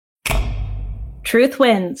Truth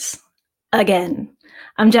wins again.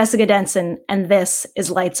 I'm Jessica Denson, and this is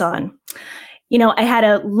Lights On. You know, I had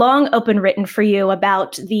a long open written for you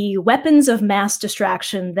about the weapons of mass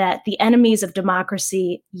distraction that the enemies of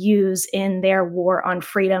democracy use in their war on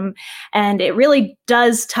freedom. And it really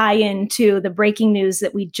does tie into the breaking news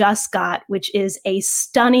that we just got, which is a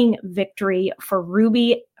stunning victory for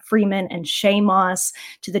Ruby Freeman and Shay Moss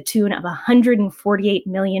to the tune of $148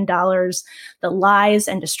 million. The lies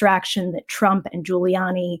and distraction that Trump and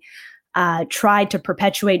Giuliani tried to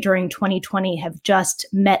perpetuate during 2020 have just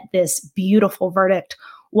met this beautiful verdict.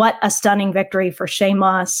 What a stunning victory for Shay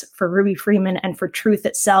Moss, for Ruby Freeman, and for truth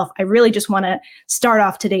itself. I really just want to start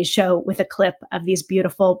off today's show with a clip of these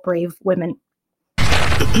beautiful, brave women.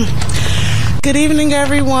 Good evening,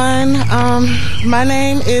 everyone. My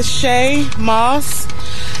name is Shay Moss.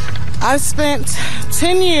 I've spent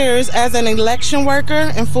 10 years as an election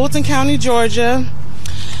worker in Fulton County, Georgia.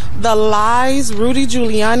 The lies Rudy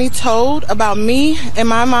Giuliani told about me and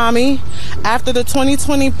my mommy after the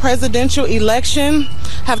 2020 presidential election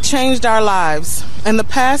have changed our lives. And the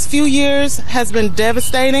past few years has been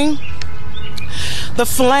devastating. The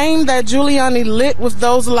flame that Giuliani lit with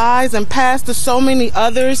those lies and passed to so many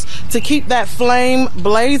others to keep that flame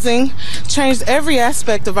blazing changed every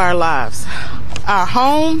aspect of our lives. Our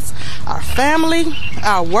homes, our family,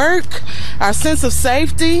 our work, our sense of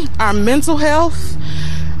safety, our mental health,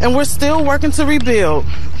 and we're still working to rebuild.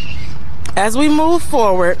 As we move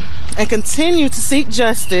forward and continue to seek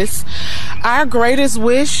justice, our greatest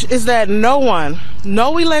wish is that no one,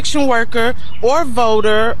 no election worker or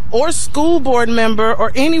voter or school board member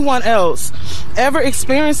or anyone else ever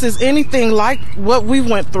experiences anything like what we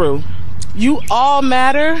went through. You all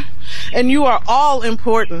matter and you are all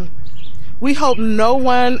important. We hope no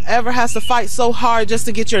one ever has to fight so hard just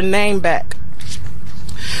to get your name back.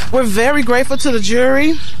 We're very grateful to the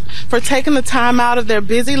jury for taking the time out of their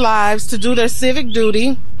busy lives to do their civic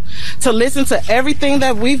duty, to listen to everything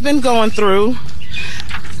that we've been going through.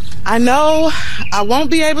 I know I won't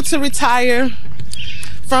be able to retire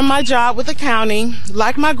from my job with the county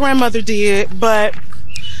like my grandmother did, but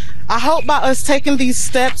I hope by us taking these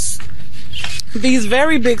steps, these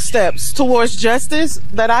very big steps towards justice,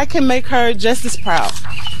 that I can make her just as proud.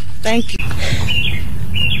 Thank you.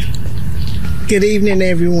 Good evening,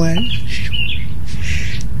 everyone.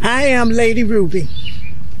 I am Lady Ruby.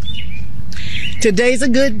 Today's a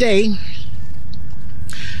good day.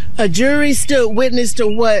 A jury stood witness to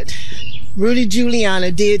what Rudy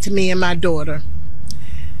Giuliani did to me and my daughter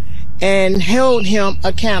and held him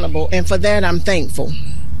accountable, and for that I'm thankful.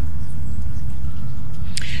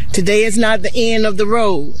 Today is not the end of the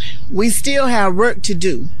road. We still have work to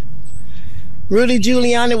do. Rudy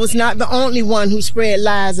Giuliani was not the only one who spread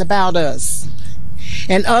lies about us,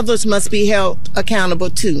 and others must be held accountable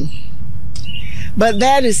too. But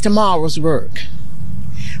that is tomorrow's work.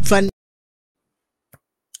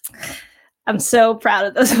 I'm so proud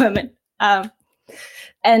of those women.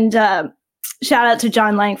 Shout out to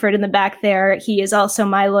John Langford in the back there. He is also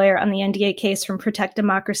my lawyer on the NDA case from Protect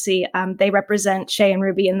Democracy. They represent Shay and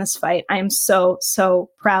Ruby in this fight. I am so, so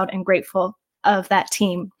proud and grateful of that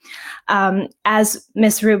team. As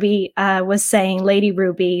Miss Ruby was saying, Lady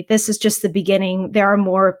Ruby, this is just the beginning. There are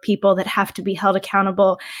more people that have to be held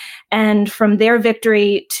accountable. And from their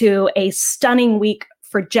victory to a stunning week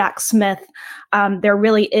for Jack Smith, there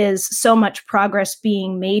really is so much progress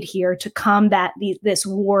being made here to combat this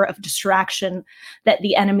war of distraction that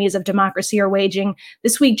the enemies of democracy are waging.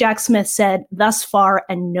 This week, Jack Smith said, "Thus far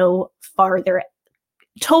and no farther,"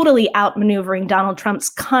 totally outmaneuvering Donald Trump's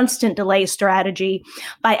constant delay strategy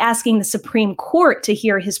by asking the Supreme Court to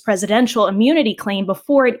hear his presidential immunity claim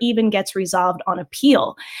before it even gets resolved on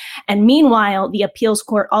appeal. And meanwhile, the appeals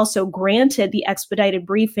court also granted the expedited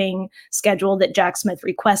briefing schedule that Jack Smith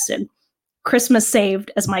requested. Christmas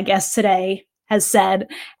saved, as my guest today has said,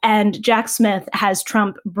 and Jack Smith has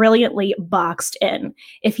Trump brilliantly boxed in.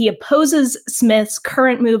 If he opposes Smith's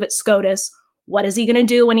current move at SCOTUS, what is he going to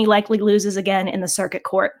do when he likely loses again in the circuit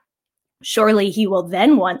court? Surely he will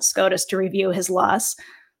then want SCOTUS to review his loss.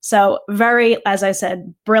 So very, as I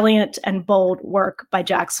said, brilliant and bold work by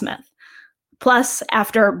Jack Smith. Plus,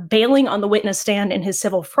 after bailing on the witness stand in his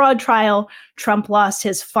civil fraud trial, Trump lost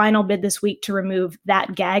his final bid this week to remove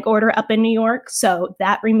that gag order up in New York. So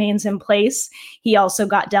that remains in place. He also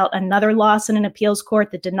got dealt another loss in an appeals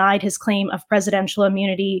court that denied his claim of presidential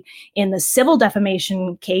immunity in the civil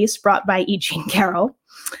defamation case brought by E. Jean Carroll.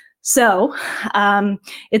 So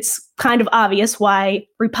it's kind of obvious why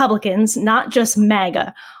Republicans, not just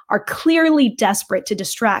MAGA, are clearly desperate to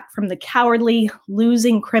distract from the cowardly,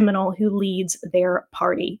 losing criminal who leads their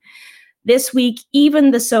party. This week,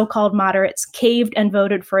 even the so-called moderates caved and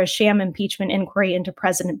voted for a sham impeachment inquiry into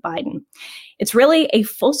President Biden. It's really a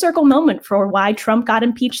full circle moment for why Trump got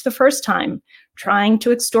impeached the first time, trying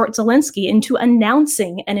to extort Zelensky into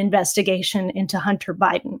announcing an investigation into Hunter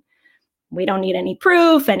Biden. We don't need any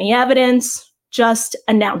proof, any evidence, just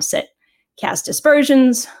announce it. Cast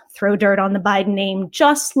aspersions, throw dirt on the Biden name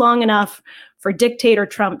just long enough for dictator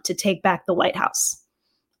Trump to take back the White House.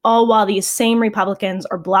 All while these same Republicans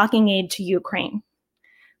are blocking aid to Ukraine.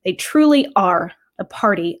 They truly are the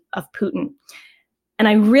party of Putin. And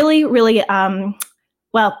I really,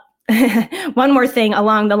 one more thing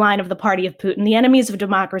along the line of the party of Putin, the enemies of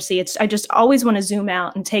democracy. I just always want to zoom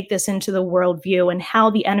out and take this into the worldview and how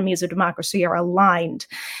the enemies of democracy are aligned.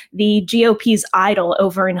 The GOP's idol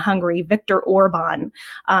over in Hungary, Viktor Orban,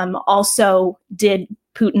 also did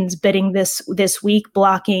Putin's bidding this week,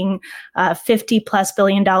 blocking $50+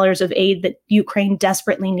 billion of aid that Ukraine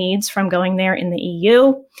desperately needs from going there in the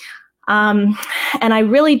EU. And I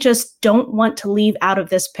really just don't want to leave out of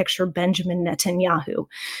this picture Benjamin Netanyahu,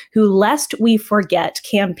 who, lest we forget,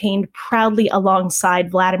 campaigned proudly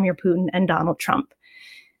alongside Vladimir Putin and Donald Trump.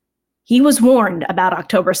 He was warned about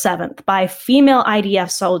October 7th by female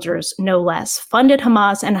IDF soldiers, no less, funded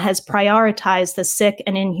Hamas, and has prioritized the sick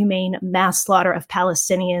and inhumane mass slaughter of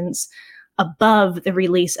Palestinians above the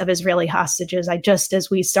release of Israeli hostages. I just, as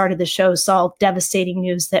we started the show, saw devastating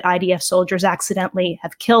news that IDF soldiers accidentally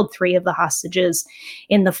have killed 3 of the hostages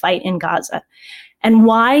in the fight in Gaza. And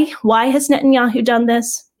why? Why has Netanyahu done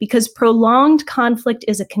this? Because prolonged conflict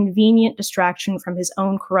is a convenient distraction from his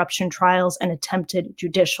own corruption trials and attempted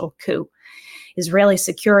judicial coup. Israeli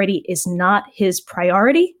security is not his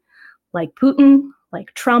priority. Like Putin,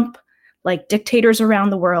 like Trump, like dictators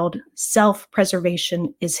around the world,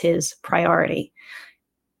 self-preservation is his priority.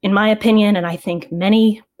 In my opinion, and I think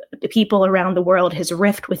many people around the world, his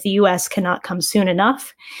rift with the US cannot come soon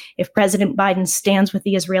enough. If President Biden stands with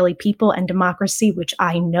the Israeli people and democracy, which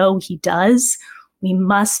I know he does, we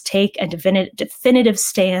must take a definitive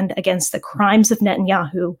stand against the crimes of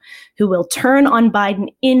Netanyahu, who will turn on Biden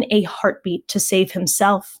in a heartbeat to save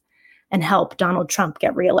himself and help Donald Trump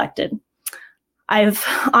get reelected. I've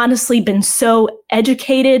honestly been so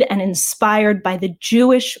educated and inspired by the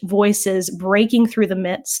Jewish voices breaking through the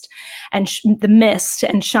mist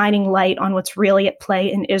and shining light on what's really at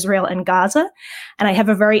play in Israel and Gaza. And I have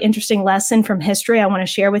a very interesting lesson from history I want to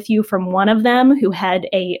share with you from one of them who had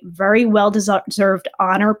a very well-deserved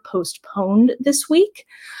honor postponed this week.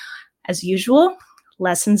 As usual,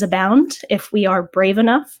 lessons abound if we are brave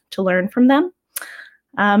enough to learn from them.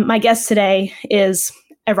 My guest today is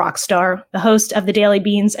a rock star, the host of the Daily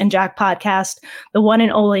Beans and Jack podcast, the one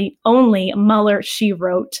and only Mueller She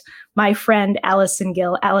Wrote, my friend Allison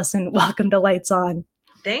Gill. Allison, welcome to Lights On.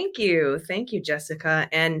 Thank you. Thank you, Jessica.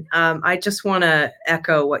 And I just want to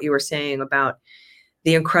echo what you were saying about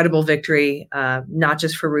the incredible victory, not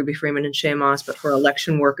just for Ruby Freeman and Shaye Moss, but for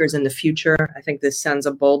election workers in the future. I think this sends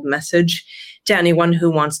a bold message to anyone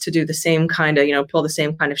who wants to do the same kind of, pull the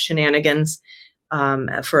same kind of shenanigans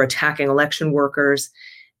for attacking election workers.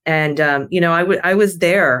 And, I was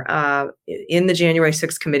there in the January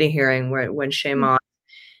 6th committee hearing when Shaye Moss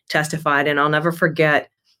testified. And I'll never forget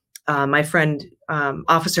my friend,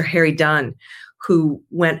 Officer Harry Dunn, who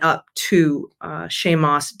went up to Shaye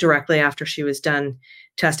Moss directly after she was done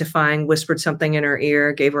testifying, whispered something in her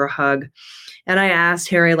ear, gave her a hug. And I asked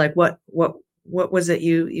Harry, like, what was it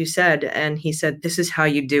you said? And he said, "This is how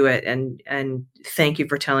you do it. And thank you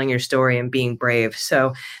for telling your story and being brave."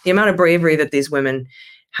 So the amount of bravery that these women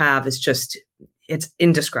have is it's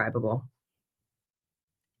indescribable.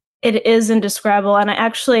 It is indescribable. And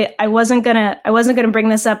I wasn't gonna bring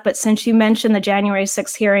this up, but since you mentioned the January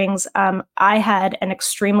 6th hearings, I had an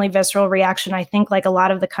extremely visceral reaction. I think like a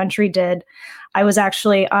lot of the country did. I was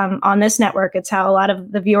actually on this network. It's how a lot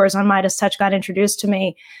of the viewers on Midas Touch got introduced to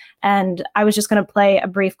me. And I was just going to play a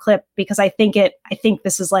brief clip because I think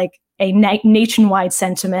this is like a nationwide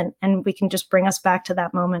sentiment, and we can just bring us back to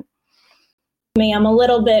that moment. I'm a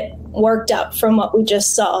little bit worked up from what we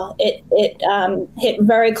just saw. It hit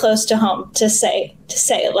very close to home, to say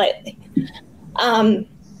it lightly.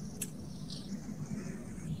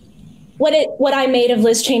 What I made of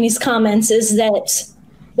Liz Cheney's comments is that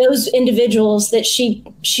those individuals that she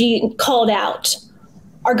called out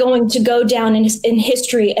are going to go down in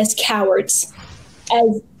history as cowards,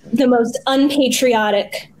 as the most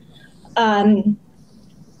unpatriotic,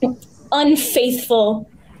 unfaithful,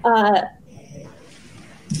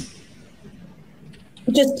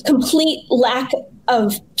 just complete lack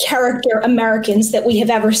of character Americans that we have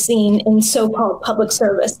ever seen in so-called public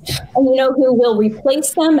service. And you know who will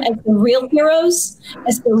replace them as the real heroes,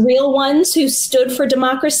 as the real ones who stood for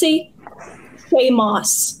democracy? Shay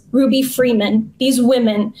Moss, Ruby Freeman, these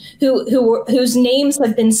women whose names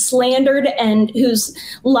have been slandered and whose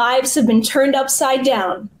lives have been turned upside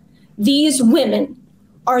down. These women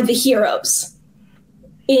are the heroes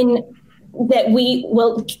that we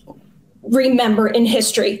will remember in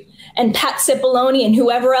history. And Pat Cipollone and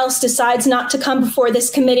whoever else decides not to come before this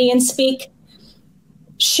committee and speak,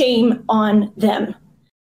 shame on them.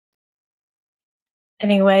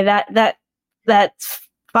 Anyway, that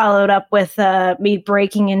followed up with me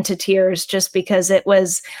breaking into tears, just because it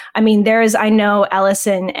was, I mean, I know,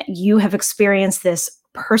 Allison, you have experienced this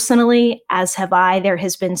personally, as have I. There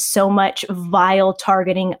has been so much vile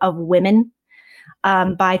targeting of women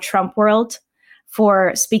by Trump world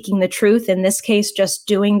for speaking the truth, in this case, just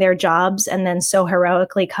doing their jobs, and then so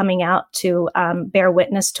heroically coming out to bear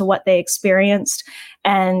witness to what they experienced.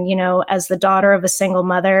 And, you know, as the daughter of a single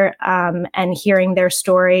mother and hearing their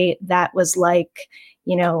story, that was like,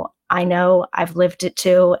 you know I've lived it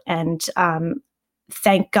too. And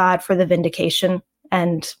thank God for the vindication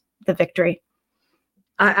and the victory.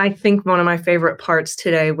 I think one of my favorite parts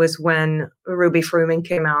today was when Ruby Freeman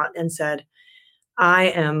came out and said, "I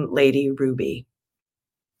am Lady Ruby,"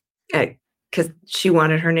 because she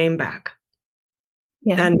wanted her name back.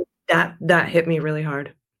 Yeah. And that hit me really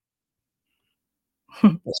hard.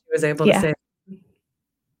 She was able to say it.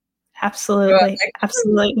 Absolutely.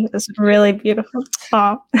 Absolutely. It was really beautiful.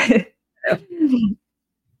 Oh.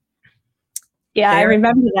 Yeah, I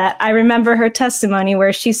remember that. I remember her testimony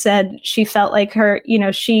where she said she felt like her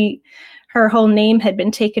whole name had been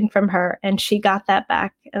taken from her and she got that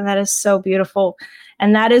back. And that is so beautiful.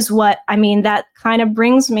 And that is what, I mean, that kind of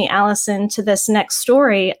brings me, Allison, to this next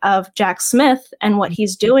story of Jack Smith and what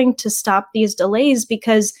he's doing to stop these delays,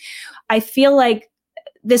 because I feel like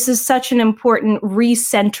this is such an important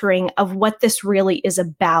recentering of what this really is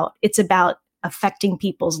about. It's about affecting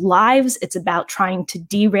people's lives. It's about trying to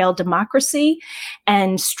derail democracy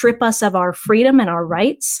and strip us of our freedom and our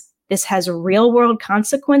rights. This has real world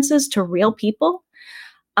consequences to real people.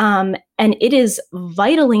 And it is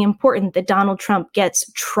vitally important that Donald Trump gets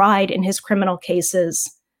tried in his criminal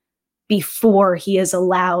cases before he is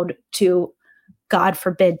allowed to, God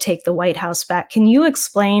forbid, take the White House back. Can you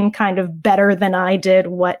explain kind of better than I did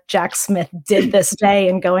what Jack Smith did this day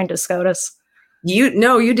in going to SCOTUS?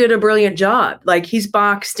 You did a brilliant job. Like, he's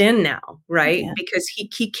boxed in now, right? Yeah. Because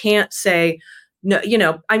he can't say no.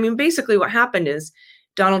 I mean, basically what happened is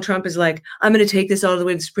Donald Trump is like, "I'm going to take this all the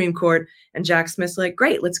way to the Supreme Court," and Jack Smith's like,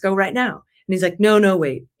 "Great, let's go right now." And he's like, "No,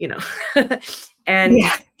 wait," and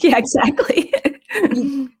yeah, exactly.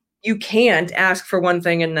 you can't ask for one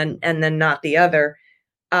thing and then not the other.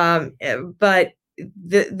 But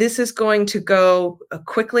this is going to go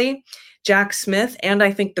quickly. Jack Smith and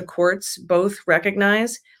I think the courts both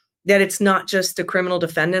recognize that it's not just the criminal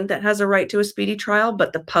defendant that has a right to a speedy trial,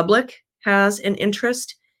 but the public has an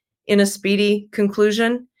interest in a speedy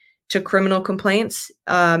conclusion to criminal complaints.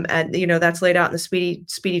 And that's laid out in the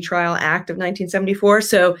Speedy Trial Act of 1974.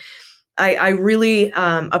 So I really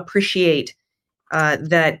appreciate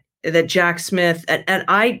that Jack Smith, and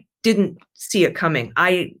I didn't see it coming.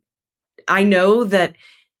 I know that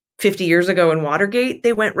 50 years ago in Watergate,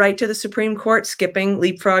 they went right to the Supreme Court,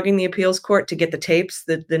 leapfrogging the appeals court to get the tapes,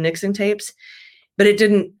 the Nixon tapes. But it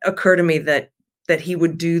didn't occur to me that he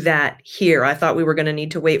would do that here. I thought we were going to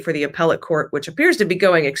need to wait for the appellate court, which appears to be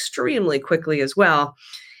going extremely quickly as well.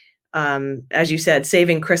 As you said,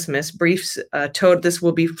 saving Christmas. Briefs told this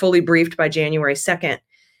will be fully briefed by January 2nd.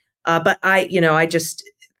 But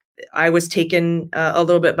I was taken a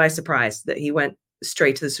little bit by surprise that he went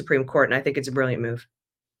straight to the Supreme Court, and I think it's a brilliant move.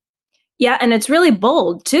 Yeah, and it's really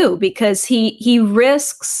bold too, because he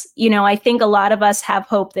risks, I think a lot of us have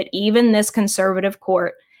hope that even this conservative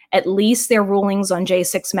court, at least their rulings on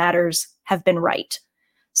J6 matters have been right.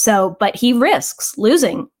 So, but he risks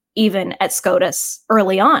losing even at SCOTUS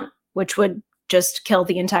early on, which would just kill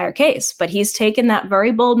the entire case. But he's taken that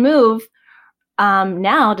very bold move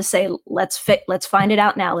now to say, let's find it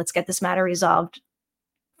out now. Let's get this matter resolved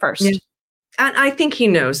first. Yeah. And I think he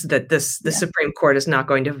knows that the Supreme Court is not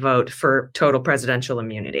going to vote for total presidential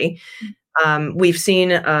immunity. We've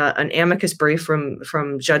seen an amicus brief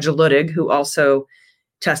from Judge Ludig, who also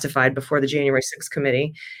testified before the January 6th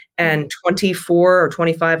committee, and 24 or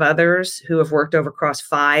 25 others who have worked over across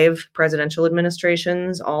 5 presidential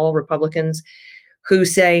administrations, all Republicans, who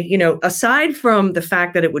say, aside from the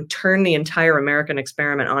fact that it would turn the entire American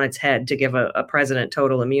experiment on its head to give a president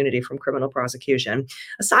total immunity from criminal prosecution,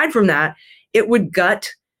 aside from that, it would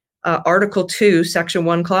gut Article 2, Section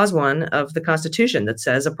 1, Clause 1 of the Constitution that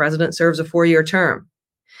says a president serves a 4-year term.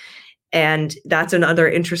 And that's another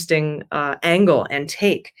interesting angle and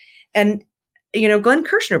take. And, Glenn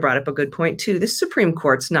Kirshner brought up a good point, too. This Supreme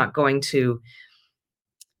Court's not going to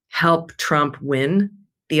help Trump win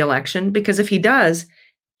the election, because if he does,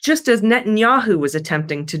 just as Netanyahu was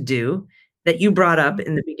attempting to do, that you brought up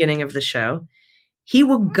in the beginning of the show, he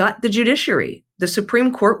will gut the judiciary. The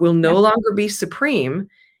Supreme Court will no longer be supreme.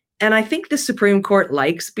 And I think the Supreme Court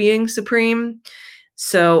likes being supreme.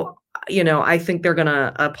 So, I think they're going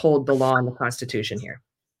to uphold the law and the Constitution here.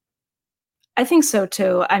 I think so,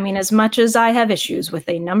 too. I mean, as much as I have issues with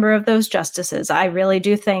a number of those justices, I really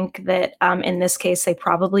do think that in this case, they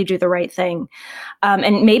probably do the right thing.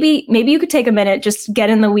 And maybe you could take a minute, just get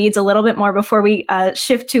in the weeds a little bit more before we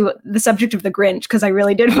shift to the subject of the Grinch, because I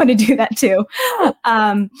really did want to do that, too.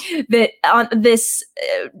 That on this,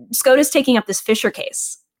 SCOTUS taking up this Fisher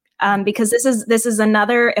case. Because this is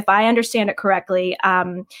another, if I understand it correctly,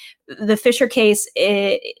 the Fisher case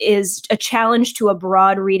is a challenge to a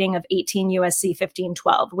broad reading of 18 U.S.C.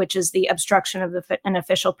 1512, which is the obstruction of an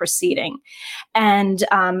official proceeding. And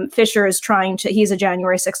Fisher is he's a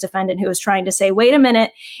January 6th defendant who is trying to say, wait a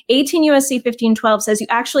minute, 18 U.S.C. 1512 says you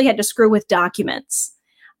actually had to screw with documents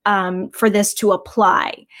for this to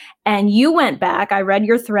apply. And you went back, I read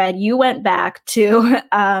your thread, you went back to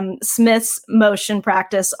Smith's motion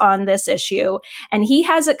practice on this issue, and he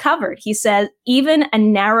has it covered. He said, even a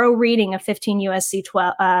narrow reading of 18 U.S.C.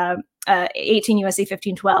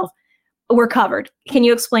 1512, we're covered. Can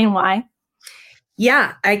you explain why?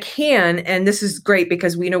 Yeah, I can. And this is great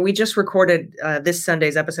because we just recorded this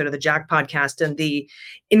Sunday's episode of the Jack podcast, and the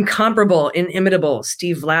incomparable, inimitable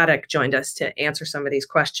Steve Vladeck joined us to answer some of these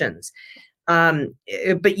questions.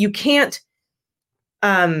 But you can't,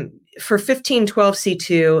 for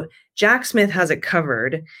 1512C2, Jack Smith has it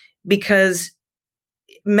covered because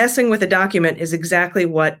messing with a document is exactly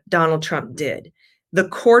what Donald Trump did. The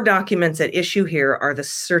core documents at issue here are the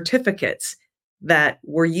certificates that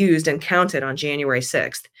were used and counted on January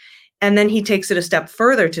 6th. And then he takes it a step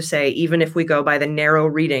further to say, even if we go by the narrow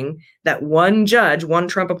reading that one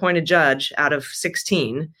Trump-appointed judge out of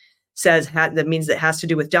 16 says that means that has to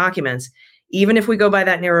do with documents, even if we go by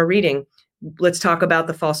that narrow reading, let's talk about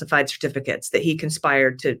the falsified certificates that he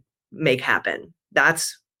conspired to make happen. That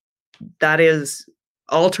is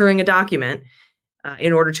altering a document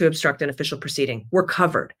in order to obstruct an official proceeding. We're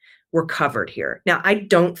covered. We're covered here. Now, I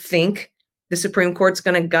don't think the Supreme Court's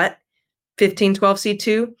going to gut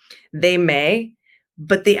 1512C2. They may,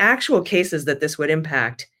 but the actual cases that this would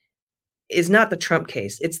impact is not the Trump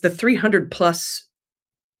case. It's the 300 plus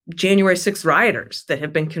January 6th rioters that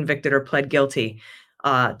have been convicted or pled guilty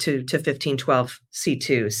to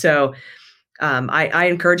 1512C2. So I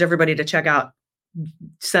encourage everybody to check out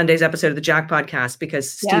Sunday's episode of the Jack podcast,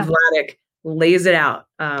 because Steve Vladeck lays it out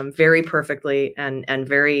very perfectly and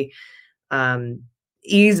very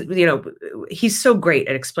he's so great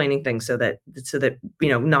at explaining things so that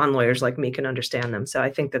non-lawyers like me can understand them. So I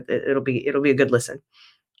think that it'll be a good listen.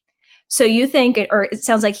 So you think, or it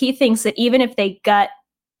sounds like he thinks that even if they gut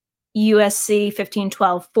USC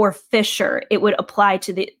 1512 for Fisher, it would apply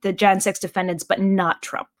to the Jan 6 defendants, but not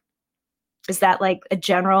Trump. Is that like a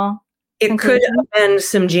general conclusion? Could amend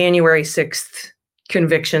some January 6th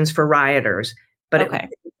convictions for rioters, but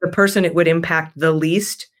the person it would impact the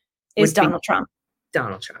least is Donald Trump.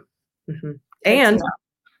 Donald Trump. Mm-hmm. And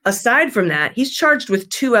aside from that, he's charged with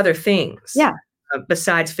two other things. Yeah.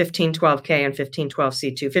 Besides 1512K and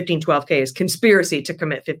 1512C2. 1512K is conspiracy to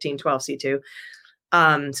commit 1512C2.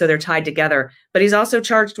 So they're tied together. But he's also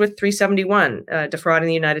charged with 371, defrauding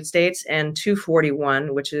the United States, and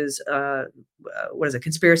 241, which is,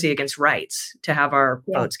 conspiracy against rights to have our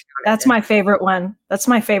votes counted. That's my favorite one. That's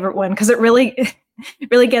my favorite one, because it really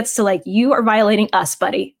gets to like, you are violating us,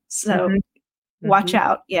 buddy. So watch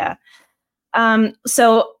out. Yeah.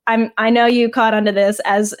 So I know you caught onto this,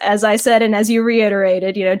 as I said, and as you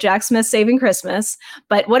reiterated, Jack Smith saving Christmas.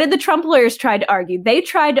 But what did the Trump lawyers try to argue? They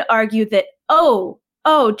tried to argue that,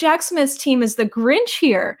 Jack Smith's team is the Grinch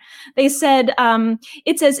here. They said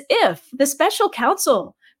it's as if the special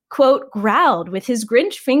counsel, quote, growled with his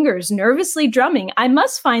Grinch fingers nervously drumming, "I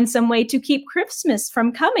must find some way to keep Christmas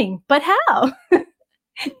from coming, but how?"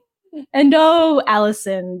 And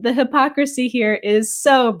Allison, the hypocrisy here is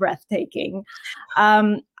so breathtaking.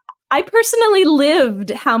 I personally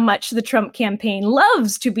lived how much the Trump campaign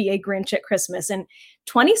loves to be a Grinch at Christmas. And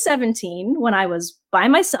 2017, when I was by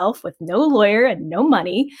myself with no lawyer and no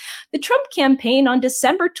money, the Trump campaign on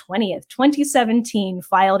December 20th, 2017,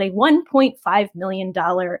 filed a $1.5 million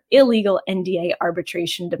illegal NDA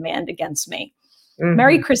arbitration demand against me.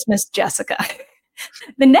 Merry Christmas, Jessica.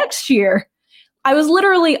 The next year, I was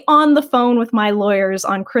literally on the phone with my lawyers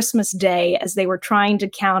on Christmas Day as they were trying to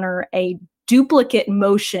counter a duplicate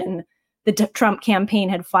motion the Trump campaign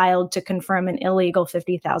had filed to confirm an illegal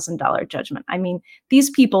 $50,000 judgment. I mean,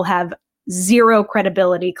 these people have zero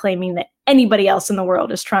credibility claiming that anybody else in the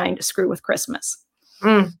world is trying to screw with Christmas.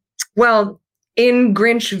 Well, in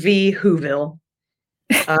Grinch v. Whoville,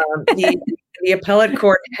 the appellate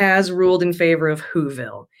court has ruled in favor of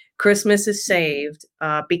Whoville. Christmas is saved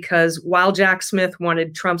because while Jack Smith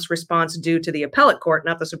wanted Trump's response due to the appellate court,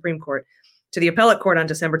 not the Supreme Court, to the appellate court on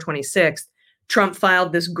December 26th, Trump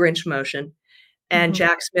filed this Grinch motion, and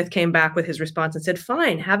Jack Smith came back with his response and said,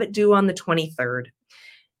 fine, have it due on the 23rd.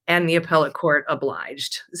 And the appellate court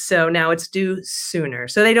obliged. So now it's due sooner.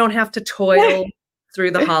 So they don't have to toil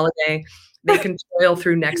through the holiday. They can toil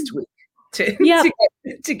through next week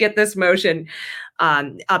to get this motion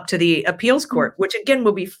up to the appeals court, which again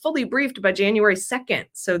will be fully briefed by January 2nd.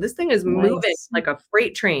 So this thing is moving like a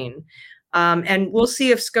freight train. And we'll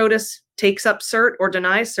see if SCOTUS takes up cert or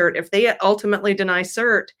denies cert. If they ultimately deny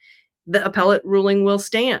cert, the appellate ruling will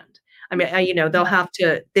stand. I mean,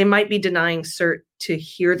 they might be denying cert to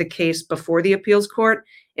hear the case before the appeals court,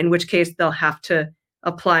 in which case they'll have to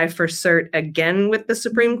apply for cert again with the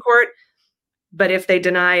Supreme Court. But if they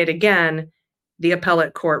deny it again, the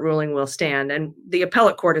appellate court ruling will stand. And the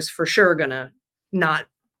appellate court is for sure going to not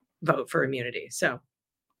vote for immunity. So.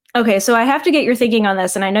 Okay, so I have to get your thinking on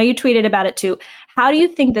this, and I know you tweeted about it too. How do you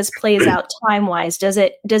think this plays out time-wise? Does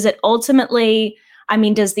it ultimately, I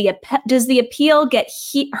mean, does the appeal get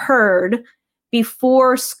heard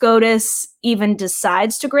before SCOTUS even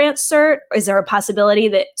decides to grant cert? Or is there a possibility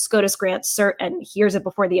that SCOTUS grants cert and hears it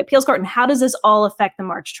before the appeals court? And how does this all affect the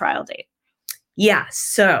March trial date? Yeah,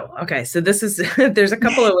 so this is, there's a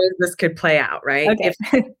couple of ways this could play out, right? Okay.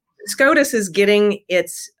 If SCOTUS is getting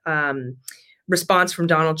its response from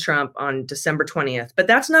Donald Trump on December 20th, but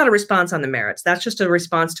that's not a response on the merits. That's just a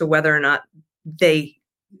response to whether or not they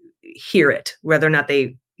hear it, whether or not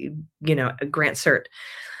they, grant cert.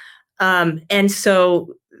 And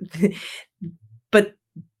so, but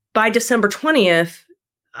by December 20th,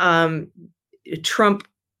 Trump,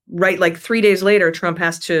 right, like 3 days later, Trump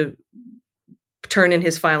has to turn in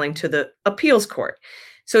his filing to the appeals court.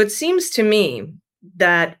 So it seems to me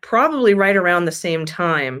that probably right around the same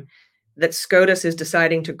time that SCOTUS is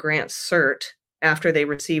deciding to grant cert after they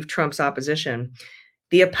receive Trump's opposition,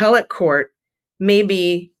 the appellate court may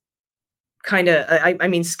be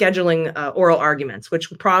scheduling oral arguments, which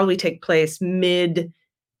will probably take place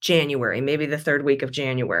mid-January, maybe the third week of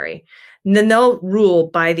January. And then they'll rule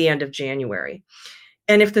by the end of January.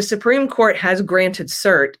 And if the Supreme Court has granted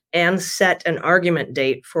cert and set an argument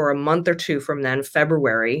date for a month or two from then,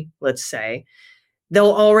 February, let's say,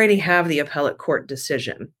 they'll already have the appellate court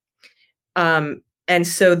decision. And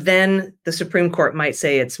so then the Supreme Court might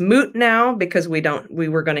say it's moot now because we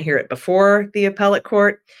were going to hear it before the appellate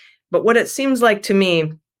court. But what it seems like to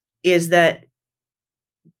me is that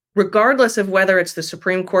regardless of whether it's the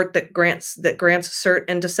Supreme Court that grants cert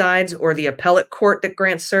and decides, or the appellate court that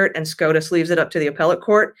grants cert and SCOTUS leaves it up to the appellate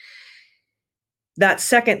court, that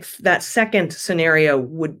second scenario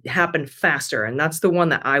would happen faster. And that's the one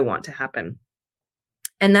that I want to happen.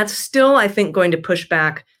 And that's still, I think, going to push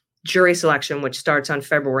back jury selection, which starts on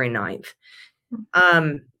February 9th.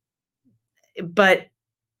 But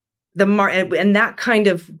and that kind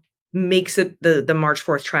of makes it the March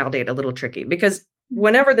 4th trial date a little tricky, because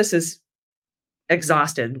whenever this is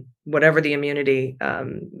exhausted, whatever the immunity,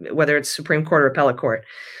 whether it's Supreme Court or appellate court,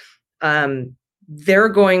 they're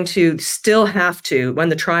going to still have to, when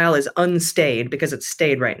the trial is unstayed, because it's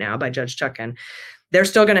stayed right now by Judge Chutkan, they're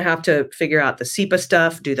still going to have to figure out the SEPA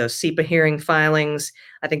stuff, do those SEPA hearing filings.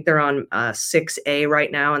 I think they're on 6A right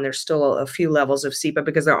now, and there's still a few levels of SEPA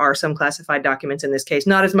because there are some classified documents in this case,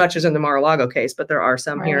 not as much as in the Mar-a-Lago case, but there are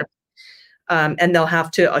some here. And they'll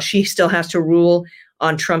have to, she still has to rule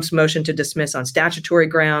on Trump's motion to dismiss on statutory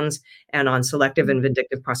grounds and on selective and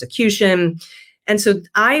vindictive prosecution. And so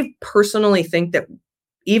I personally think that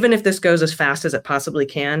even if this goes as fast as it possibly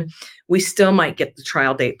can, we still might get the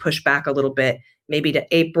trial date pushed back a little bit, maybe to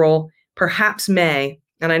April, perhaps May.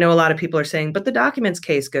 And I know a lot of people are saying, but the documents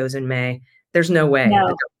case goes in May. There's no way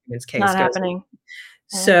the documents case not goes happening.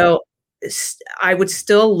 So I would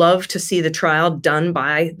still love to see the trial done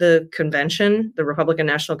by the convention, the Republican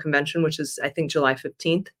National Convention, which is, I think, July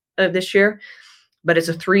 15th of this year. But it's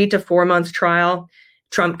a 3 to 4 month trial.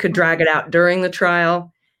 Trump could drag it out during the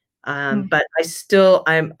trial. But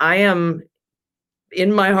I am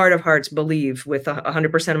in my heart of hearts believe with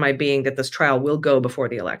 100% of my being that this trial will go before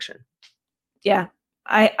the election. Yeah,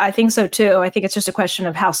 I think so too. I think it's just a question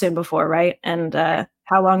of how soon before, right? And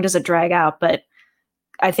how long does it drag out? But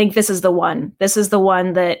I think this is the one. This is the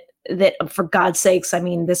one that for God's sakes, I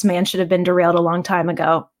mean, this man should have been derailed a long time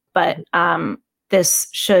ago. But this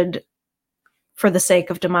should, for the sake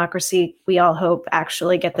of democracy, we all hope,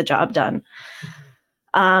 actually get the job done.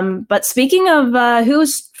 But speaking of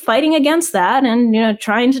who's fighting against that and,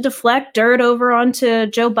 trying to deflect dirt over onto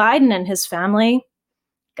Joe Biden and his family,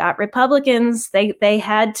 got Republicans. They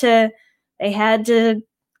had to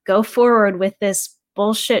go forward with this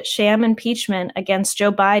bullshit sham impeachment against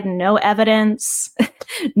Joe Biden. No evidence,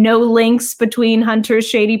 no links between Hunter's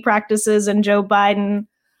shady practices and Joe Biden.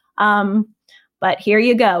 But here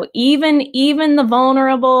you go. Even the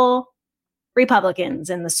vulnerable Republicans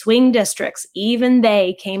in the swing districts, even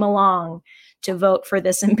they came along to vote for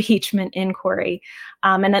this impeachment inquiry.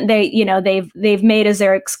 And they've made as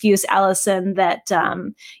their excuse, Allison, that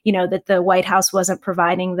that the White House wasn't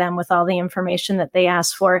providing them with all the information that they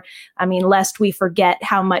asked for. I mean, lest we forget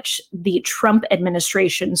how much the Trump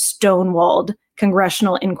administration stonewalled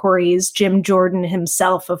congressional inquiries. Jim Jordan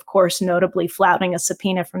himself, of course, notably flouting a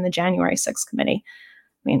subpoena from the January 6th committee.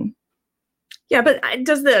 I mean, yeah, but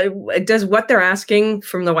does what they're asking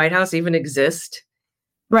from the White House even exist?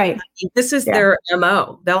 Right. This is their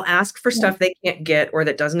MO. They'll ask for stuff they can't get or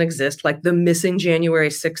that doesn't exist, like the missing January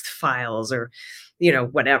 6th files or,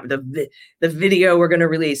 whatever, the video we're going to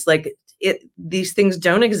release. Like these things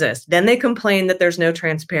don't exist. Then they complain that there's no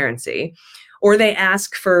transparency, or they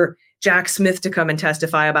ask for Jack Smith to come and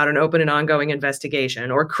testify about an open and ongoing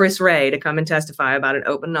investigation, or Chris Wray to come and testify about an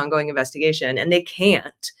open and ongoing investigation, and they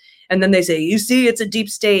can't. And then they say, you see, it's a deep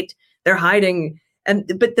state. They're hiding. And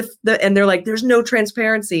they're like, there's no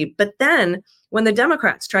transparency. But then when the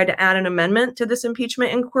Democrats tried to add an amendment to this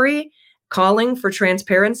impeachment inquiry calling for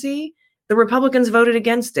transparency, the Republicans voted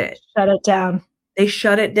against it. Shut it down. They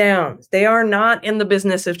shut it down. They are not in the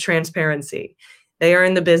business of transparency. They are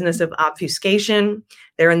in the business of obfuscation.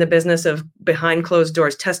 They're in the business of behind closed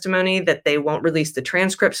doors testimony that they won't release the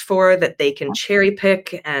transcripts for, that they can cherry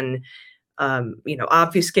pick and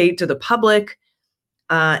obfuscate to the public.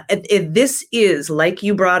 This is, like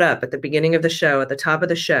you brought up at the beginning of the show, at the top of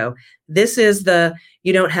the show, this is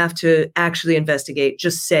you don't have to actually investigate,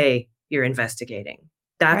 just say you're investigating.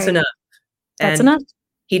 That's enough. That's enough.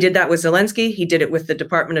 He did that with Zelensky. He did it with the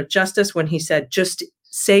Department of Justice when he said, just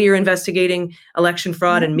say you're investigating election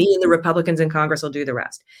fraud and me and the Republicans in Congress will do the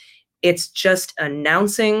rest. It's just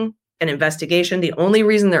announcing an investigation. The only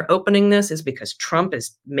reason they're opening this is because Trump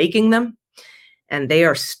is making them. And they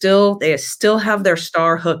still have their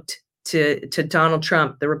star hooked to Donald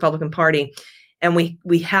Trump, the Republican Party. And we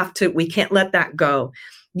can't let that go.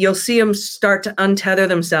 You'll see them start to untether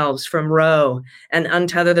themselves from Roe and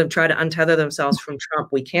try to untether themselves from Trump.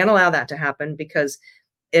 We can't allow that to happen because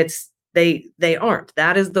they aren't.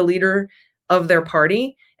 That is the leader of their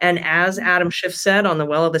party. And as Adam Schiff said on the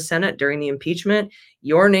well of the Senate during the impeachment,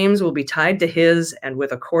 your names will be tied to his and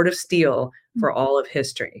with a cord of steel for all of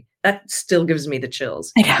history. That still gives me the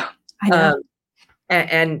chills. I know.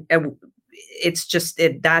 And it's just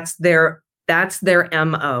that's their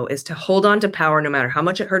MO, is to hold on to power no matter how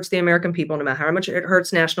much it hurts the American people, no matter how much it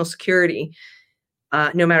hurts national security,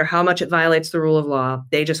 no matter how much it violates the rule of law.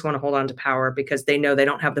 They just want to hold on to power because they know they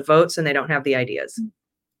don't have the votes and they don't have the ideas.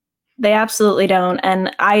 They absolutely don't.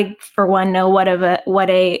 And I, for one, know what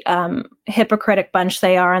a hypocritic bunch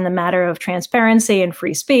they are in the matter of transparency and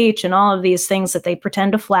free speech and all of these things that they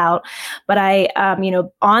pretend to flout. But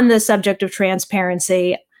on the subject of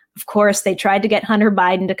transparency, of course, they tried to get Hunter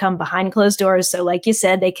Biden to come behind closed doors. So like you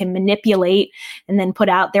said, they can manipulate and then put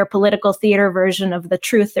out their political theater version of the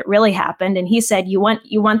truth that really happened. And he said, you want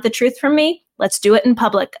the truth from me? Let's do it in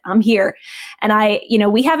public. I'm here. And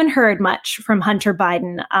we haven't heard much from Hunter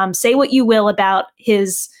Biden. Say what you will about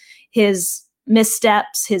his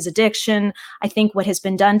missteps, his addiction. I think what has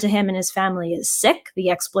been done to him and his family is sick.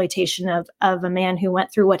 The exploitation of a man who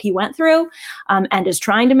went through what he went through and is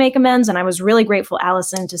trying to make amends. And I was really grateful,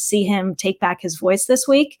 Allison, to see him take back his voice this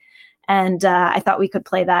week. And I thought we could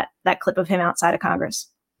play that clip of him outside of Congress.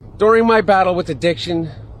 During my battle with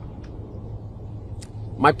addiction,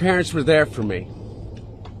 my parents were there for me.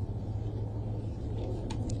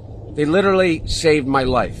 They literally saved my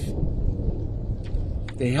life.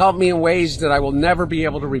 They helped me in ways that I will never be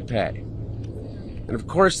able to repay. And of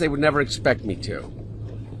course, they would never expect me to.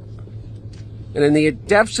 And in the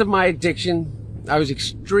depths of my addiction, I was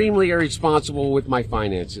extremely irresponsible with my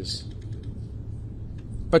finances.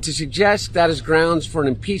 But to suggest that is grounds for an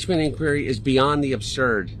impeachment inquiry is beyond the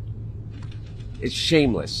absurd. It's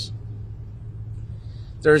shameless.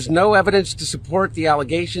 There is no evidence to support the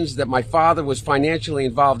allegations that my father was financially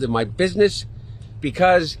involved in my business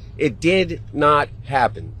because it did not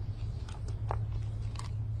happen.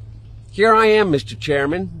 Here I am, Mr.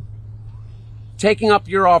 Chairman, taking up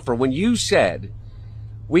your offer when you said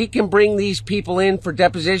we can bring these people in for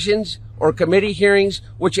depositions or committee hearings,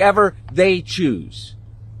 whichever they choose.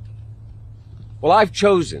 Well, I've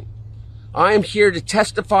chosen. I am here to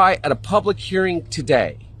testify at a public hearing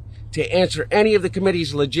today to answer any of the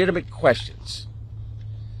committee's legitimate questions.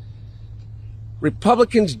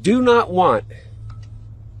 Republicans do not want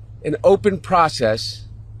an open process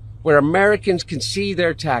where Americans can see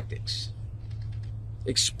their tactics,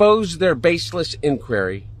 expose their baseless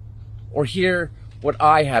inquiry, or hear what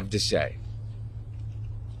I have to say.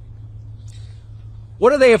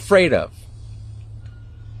 What are they afraid of?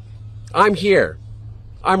 I'm here.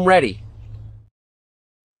 I'm ready.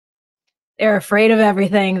 They're afraid of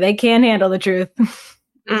everything. They can't handle the truth.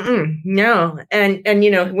 No. And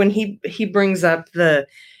you know, when he brings up the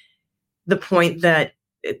point that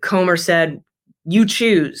Comer said, you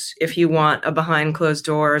choose if you want a behind closed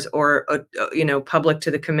doors or public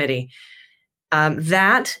to the committee.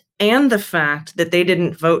 That and the fact that they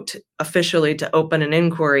didn't vote officially to open an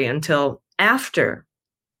inquiry until after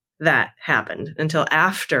that happened, until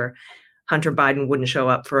after Hunter Biden wouldn't show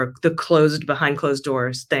up for the behind closed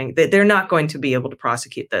doors thing. They're not going to be able to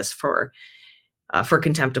prosecute this for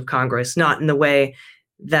contempt of Congress, not in the way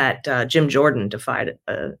that Jim Jordan defied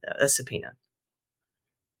a subpoena.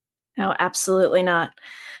 No, absolutely not.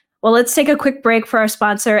 Well, let's take a quick break for our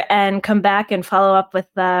sponsor and come back and follow up with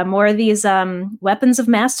more of these weapons of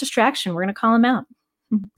mass distraction. We're going to call them out.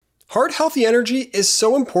 Heart healthy energy is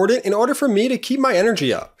so important in order for me to keep my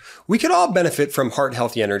energy up. We could all benefit from heart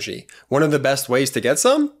healthy energy. One of the best ways to get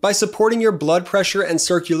some? By supporting your blood pressure and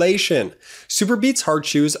circulation. SuperBeets Heart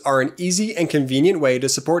Chews are an easy and convenient way to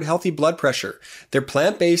support healthy blood pressure. They're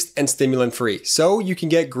plant-based and stimulant-free, so you can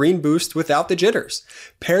get green boost without the jitters.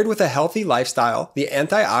 Paired with a healthy lifestyle, the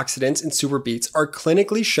antioxidants in SuperBeets are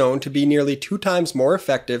clinically shown to be nearly 2 times more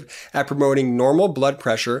effective at promoting normal blood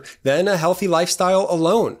pressure than a healthy lifestyle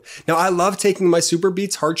alone. Now, I love taking my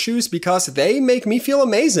SuperBeets Heart Chews because they make me feel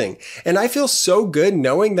amazing. And I feel so good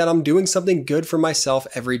knowing that I'm doing something good for myself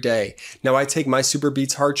every day. Now, I take my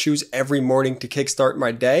SuperBeets Heart Chews every morning to kickstart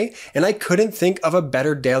my day, and I couldn't think of a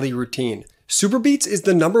better daily routine. SuperBeets is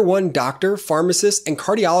the #1 doctor, pharmacist, and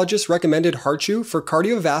cardiologist recommended heart chew for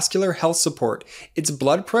cardiovascular health support. It's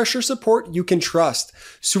blood pressure support you can trust.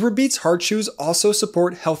 SuperBeets Heart Chews also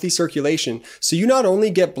support healthy circulation, so you not only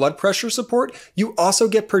get blood pressure support, you also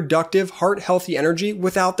get productive, heart-healthy energy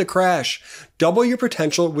without the crash. Double your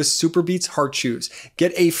potential with SuperBeets Heart Chews.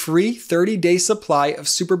 Get a free 30-day supply of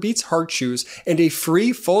SuperBeets Heart Chews and a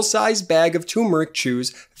free full-size bag of turmeric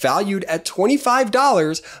chews valued at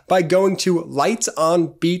 $25 by going to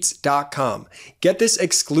lightsonbeats.com. Get this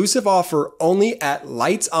exclusive offer only at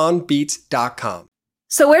lightsonbeats.com.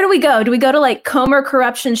 So where do we go? Do we go to like Comer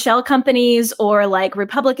corruption shell companies or like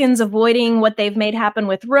Republicans avoiding what they've made happen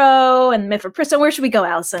with Roe and mifepristone? Where should we go,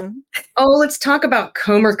 Allison? Oh, let's talk about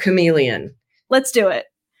Comer Chameleon. Let's do it.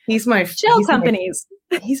 He's my shell companies.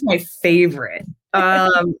 He's my favorite.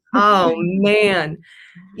 Oh man.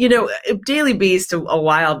 You know, Daily Beast a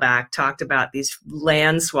while back talked about these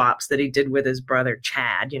land swaps that he did with his brother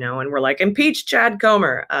Chad, and we're like, impeach Chad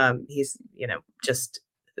Comer. He's, just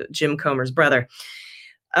Jim Comer's brother.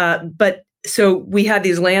 But so we had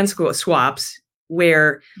these land swaps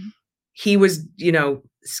where he was,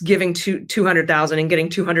 giving $200,000 and getting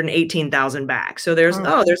 $218,000 back. So there's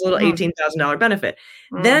a little $18,000 benefit.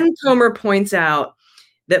 Then Comer points out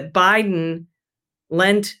that Biden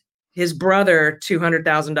lent his brother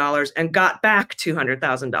 $200,000 and got back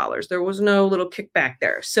 $200,000. There was no little kickback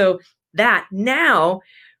there. So that now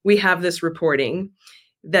we have this reporting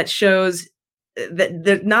that shows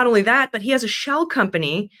that not only that, but he has a shell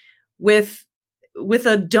company with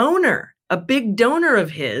a donor, a big donor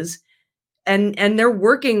of his, and they're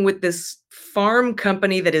working with this farm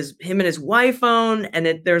company that is him and his wife own,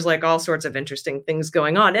 and there's like all sorts of interesting things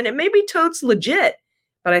going on, and it may be totes legit,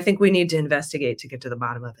 but I think we need to investigate to get to the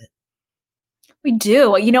bottom of it. We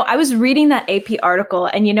do. I was reading that AP article,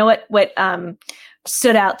 and you know what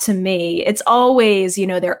stood out to me? It's always,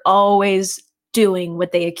 they're always doing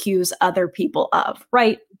what they accuse other people of,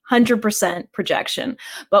 right? 100% projection.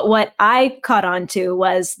 But what I caught on to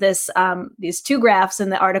was these 2 graphs in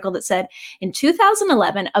the article that said, in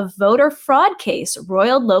 2011, a voter fraud case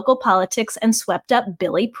roiled local politics and swept up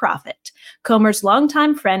Billy Prophet, Comer's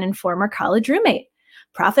longtime friend and former college roommate.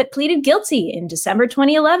 Prophet pleaded guilty in December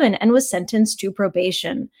 2011 and was sentenced to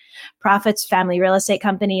probation. Prophet's family real estate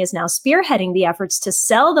company is now spearheading the efforts to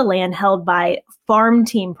sell the land held by Farm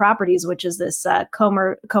Team Properties, which is this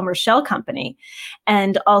Comer shell company,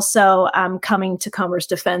 and also coming to Comer's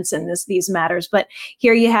defense in these matters. But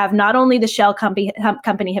here you have not only the shell company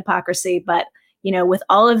hypocrisy, but with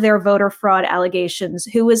all of their voter fraud allegations,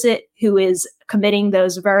 who is it who is committing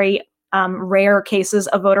those very rare cases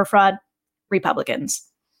of voter fraud? Republicans.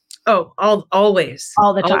 Oh, always.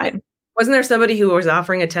 All the time. Wasn't there somebody who was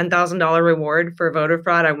offering a $10,000 reward for voter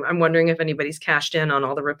fraud? I'm wondering if anybody's cashed in on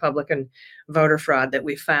all the Republican voter fraud that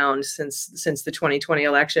we found since the 2020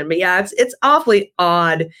 election. But yeah, it's awfully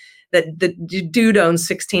odd that the dude owns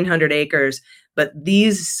 1,600 acres, but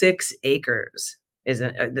these 6 acres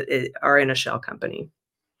are in a shell company.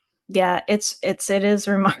 Yeah, it is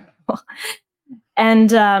remarkable.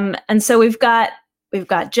 And so we've got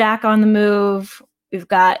Jack on the move. We've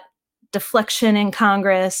got deflection in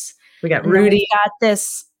Congress. We got Rudy. We got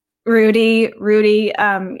this Rudy.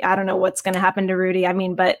 I don't know what's going to happen to Rudy. I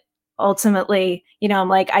mean, but ultimately, I'm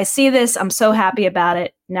like, I see this. I'm so happy about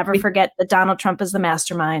it. Never forget that Donald Trump is the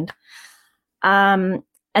mastermind. And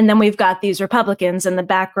then we've got these Republicans in the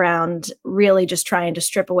background really just trying to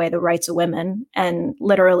strip away the rights of women and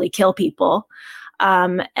literally kill people.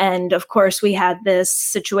 And of course, we had this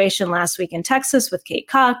situation last week in Texas with Kate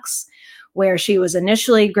Cox, where she was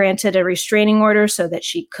initially granted a restraining order so that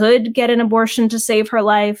she could get an abortion to save her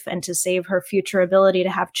life and to save her future ability to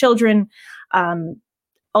have children.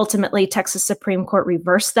 Ultimately, Texas Supreme Court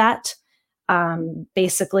reversed that,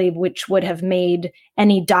 basically, which would have made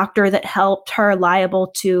any doctor that helped her liable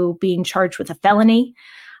to being charged with a felony.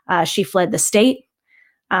 She fled the state.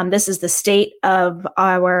 This is the state of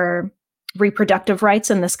our reproductive rights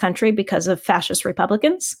in this country because of fascist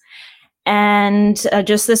Republicans. And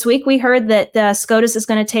just this week, we heard that SCOTUS is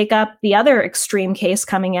going to take up the other extreme case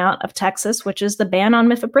coming out of Texas, which is the ban on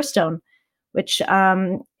mifepristone, which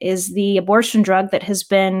is the abortion drug that has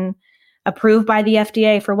been approved by the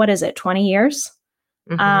FDA for, 20 years?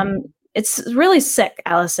 Mm-hmm. It's really sick,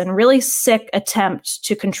 Allison, really sick attempt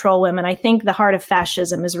to control women. I think the heart of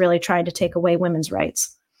fascism is really trying to take away women's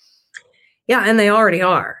rights. Yeah, and they already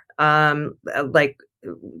are. Like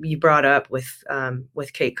you brought up with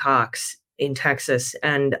Kate Cox in Texas,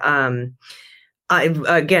 and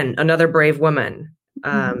again, another brave woman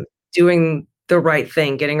doing the right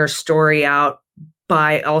thing, getting her story out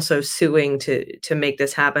by also suing to make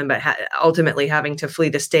this happen, but ultimately having to flee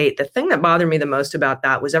the state. The thing that bothered me the most about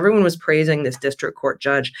that was everyone was praising this district court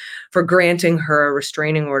judge for granting her a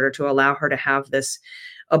restraining order to allow her to have this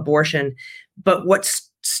abortion. But what's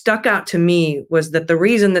stuck out to me was that the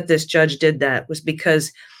reason that this judge did that was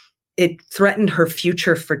because it threatened her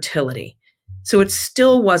future fertility. So it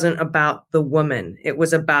still wasn't about the woman. It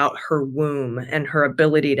was about her womb and her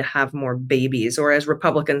ability to have more babies, or as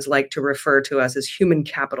Republicans like to refer to us as human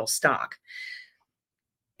capital stock.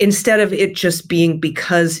 Instead of it just being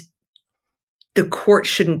because the court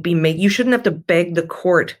shouldn't be made, you shouldn't have to beg the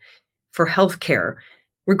court for health care,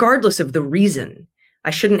 regardless of the reason.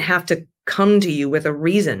 I shouldn't have to come to you with a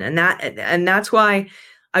reason. And that's why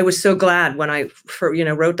I was so glad when I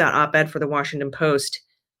wrote that op-ed for the Washington Post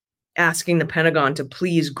asking the Pentagon to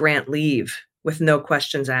please grant leave with no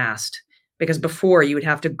questions asked. Because before, you would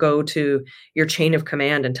have to go to your chain of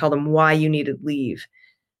command and tell them why you needed leave.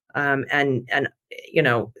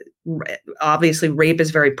 Obviously rape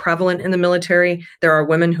is very prevalent in the military. There are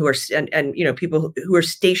women who are, and people who are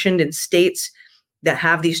stationed in states that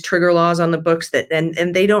have these trigger laws on the books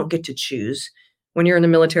and they don't get to choose. When you're in the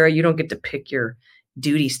military, you don't get to pick your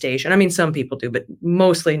duty station. I mean, some people do, but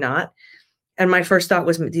mostly not. And my first thought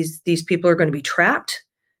was these people are going to be trapped.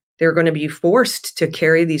 They're going to be forced to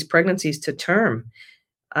carry these pregnancies to term.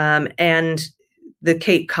 And the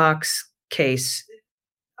Kate Cox case,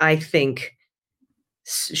 I think,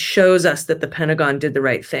 shows us that the Pentagon did the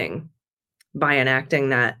right thing by enacting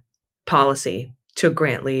that policy to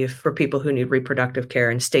grant leave for people who need reproductive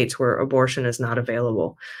care in states where abortion is not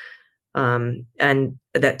available. And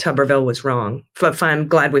that Tuberville was wrong. But I'm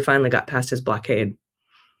glad we finally got past his blockade.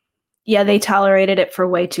 Yeah, they tolerated it for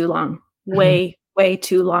way too long. Way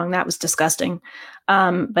too long. That was disgusting.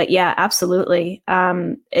 But yeah, absolutely.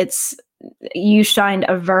 You shined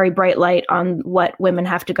a very bright light on what women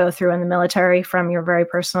have to go through in the military from your very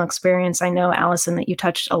personal experience. I know, Allison, that you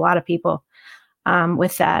touched a lot of people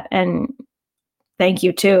with that. And thank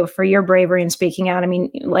you too for your bravery in speaking out. I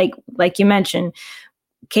mean, like you mentioned,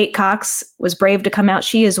 Kate Cox was brave to come out.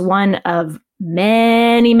 She is one of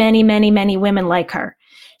many, many, many, many women like her.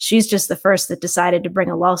 She's just the first that decided to bring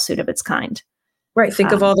a lawsuit of its kind. Right.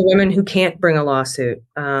 Think of all the women who can't bring a lawsuit,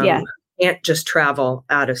 Yeah. can't just travel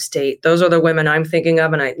out of state. Those are the women I'm thinking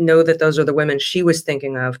of. And I know that those are the women she was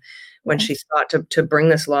thinking of when she sought to bring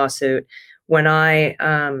this lawsuit. When I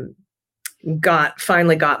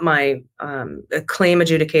finally got my claim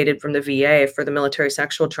adjudicated from the VA for the military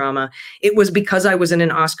sexual trauma, it was because I was in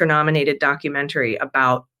an Oscar-nominated documentary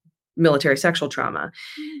about military sexual trauma.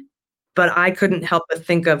 But I couldn't help but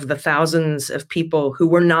think of the thousands of people who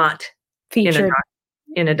were not Featured.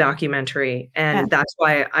 in a documentary. And that's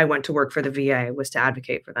why I went to work for the VA, was to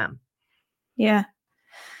advocate for them. Yeah.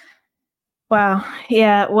 Wow.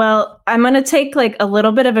 Yeah. Well, I'm going to take like a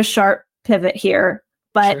little bit of a sharp pivot here,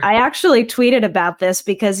 but Sure. I actually tweeted about this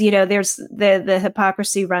because, there's the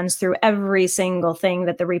hypocrisy runs through every single thing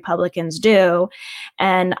that the Republicans do.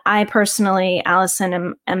 And I personally,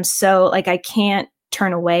 Allison, am so like, I can't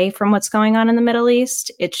turn away from what's going on in the Middle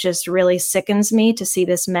East. It just really sickens me to see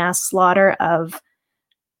this mass slaughter of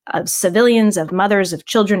civilians, of mothers, of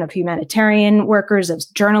children, of humanitarian workers, of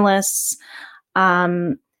journalists.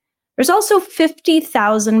 There's also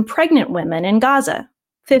 50,000 pregnant women in Gaza,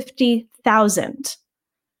 50,000,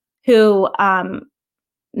 who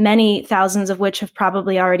many thousands of which have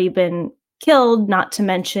probably already been killed, not to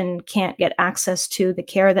mention can't get access to the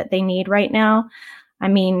care that they need right now. I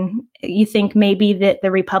mean, you think maybe that the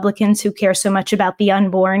Republicans who care so much about the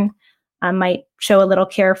unborn might show a little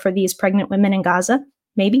care for these pregnant women in Gaza?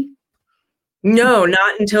 Maybe? No,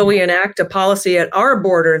 not until we enact a policy at our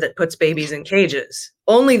border that puts babies in cages.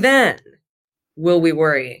 Only then will we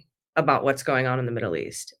worry about what's going on in the Middle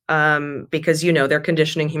East. Because, they're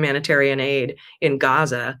conditioning humanitarian aid in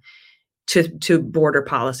Gaza to border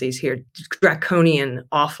policies here, draconian,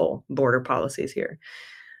 awful border policies here.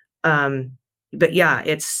 But yeah,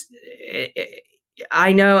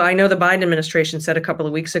 I know the Biden administration said a couple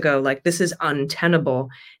of weeks ago, like, this is untenable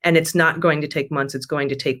and it's not going to take months, it's going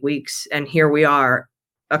to take weeks. And here we are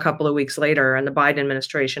a couple of weeks later, and the Biden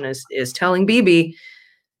administration is telling Bibi,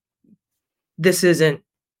 this isn't,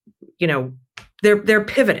 they're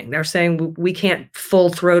pivoting. They're saying we can't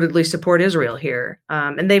full-throatedly support Israel here.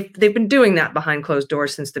 And they've been doing that behind closed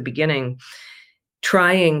doors since the beginning,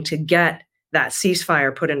 trying to get that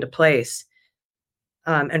ceasefire put into place.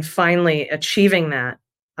 And finally achieving that.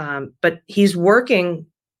 But he's working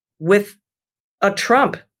with a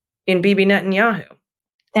Trump in Bibi Netanyahu.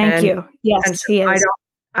 Thank you. Yes, he is.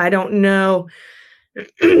 I don't know.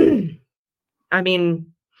 I mean,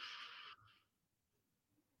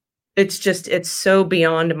 it's so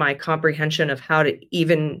beyond my comprehension of how to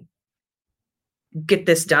even get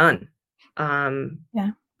this done.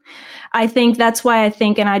 Yeah. I think that's why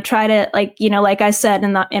and I try to, like I said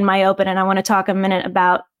in my open, and I want to talk a minute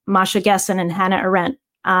about Masha Gessen and Hannah Arendt.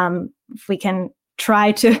 If I can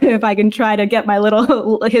try to get my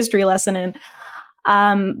little history lesson in.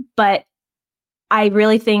 But I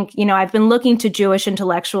really think, I've been looking to Jewish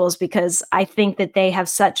intellectuals because I think that they have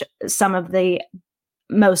some of the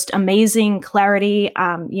most amazing clarity,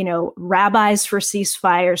 rabbis for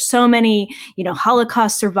ceasefire, so many,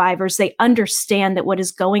 Holocaust survivors. They understand that what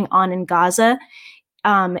is going on in Gaza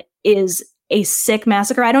is a sick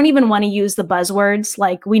massacre. I don't even want to use the buzzwords,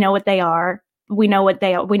 like we know what they are. We know what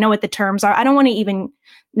the terms are. I don't want to even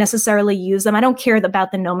necessarily use them. I don't care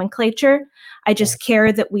about the nomenclature. I just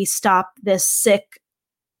care that we stop this sick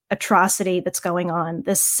atrocity that's going on,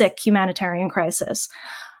 this sick humanitarian crisis.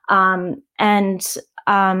 One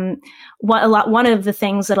of the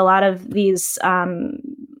things that a lot of these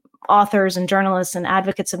authors and journalists and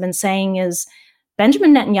advocates have been saying is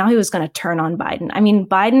Benjamin Netanyahu is going to turn on Biden. I mean,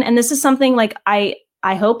 Biden, and this is something like I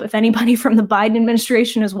hope if anybody from the Biden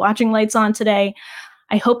administration is watching Lights On today,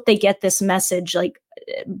 I hope they get this message. Like,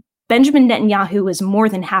 Benjamin Netanyahu is more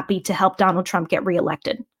than happy to help Donald Trump get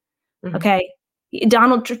reelected. Mm-hmm. Okay.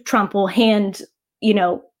 Donald Trump will hand,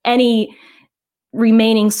 any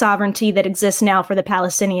remaining sovereignty that exists now for the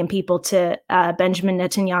Palestinian people to Benjamin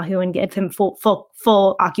Netanyahu and give him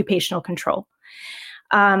full occupational control.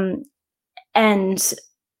 And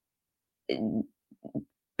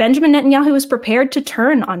Benjamin Netanyahu is prepared to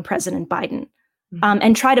turn on President Biden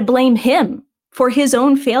and try to blame him for his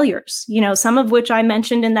own failures, some of which I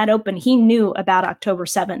mentioned in that open. He knew about October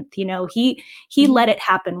 7th. He let it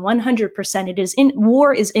happen 100%.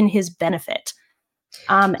 War is in his benefit.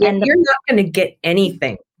 And you're not going to get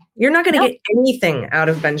anything. You're not going to get anything out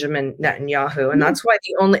of Benjamin Netanyahu. And that's why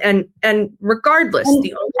regardless,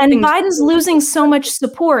 Biden's losing so much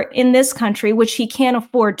support in this country, which he can't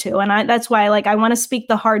afford to. And that's why, I want to speak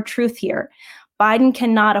the hard truth here. Biden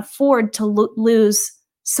cannot afford to lose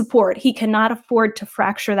support. He cannot afford to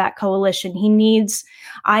fracture that coalition. He needs,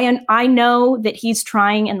 I know that he's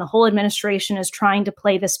trying, and the whole administration is trying to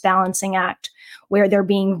play this balancing act where they're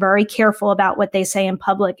being very careful about what they say in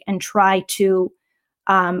public and try to,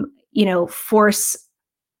 force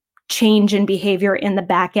change in behavior in the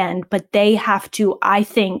back end. But they have to, I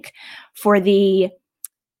think, for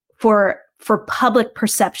public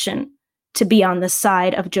perception to be on the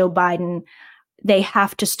side of Joe Biden, they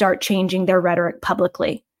have to start changing their rhetoric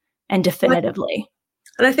publicly and definitively.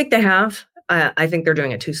 And I think they have. I think they're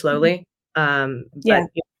doing it too slowly. But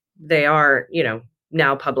they are,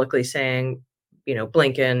 now publicly saying,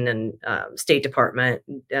 Blinken and State Department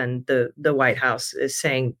and the White House is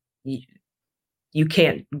saying you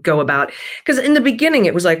can't go about, because in the beginning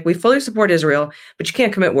it was like, we fully support Israel, but you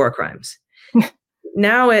can't commit war crimes.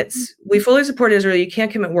 Now it's, we fully support Israel, you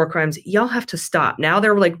can't commit war crimes, y'all have to stop. Now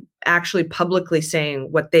they're like actually publicly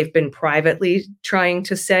saying what they've been privately trying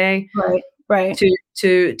to say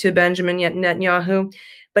to Benjamin Netanyahu.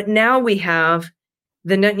 But now we have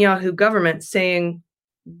the Netanyahu government saying,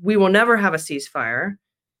 we will never have a ceasefire.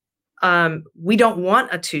 We don't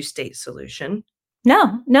want a two-state solution.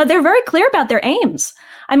 No, they're very clear about their aims.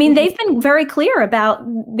 I mean, they've been very clear about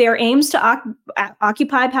their aims to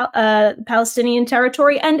occupy Palestinian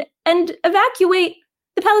territory and evacuate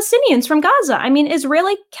the Palestinians from Gaza. I mean,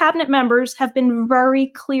 Israeli cabinet members have been very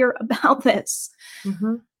clear about this.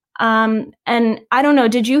 And I don't know,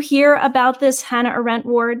 did you hear about this Hannah Arendt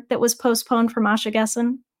ward that was postponed for Masha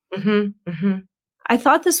Gessen? I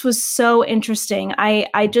thought this was so interesting.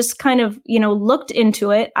 I just kind of, looked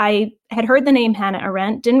into it. I had heard the name Hannah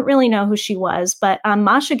Arendt, didn't really know who she was, but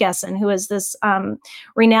Masha Gessen, who is this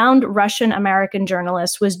renowned Russian-American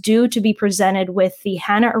journalist, was due to be presented with the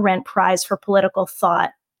Hannah Arendt Prize for Political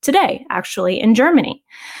Thought today, actually, in Germany.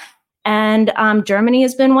 And Germany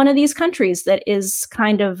has been one of these countries that is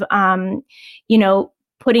kind of,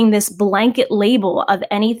 putting this blanket label of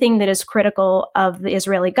anything that is critical of the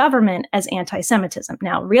Israeli government as anti-Semitism.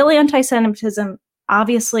 Now, real anti-Semitism,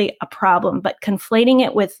 obviously a problem, but conflating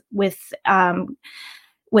it with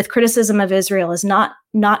criticism of Israel is not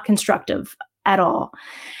constructive at all.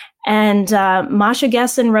 And Masha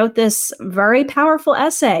Gessen wrote this very powerful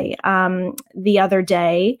essay the other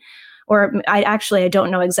day, or I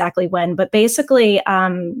don't know exactly when, but basically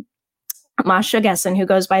Masha Gessen, who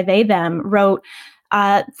goes by they, them, wrote,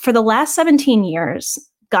 for the last 17 years,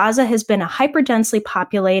 Gaza has been a hyper-densely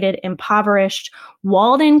populated, impoverished,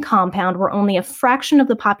 walled-in compound where only a fraction of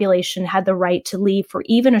the population had the right to leave for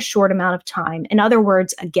even a short amount of time. In other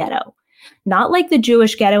words, a ghetto. Not like the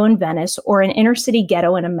Jewish ghetto in Venice or an inner-city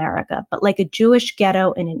ghetto in America, but like a Jewish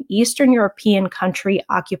ghetto in an Eastern European country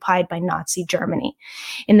occupied by Nazi Germany.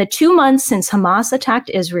 In the 2 months since Hamas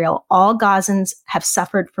attacked Israel, all Gazans have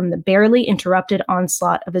suffered from the barely interrupted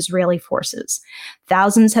onslaught of Israeli forces.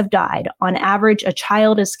 Thousands have died. On average, a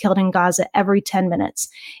child is killed in Gaza every 10 minutes.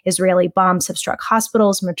 Israeli bombs have struck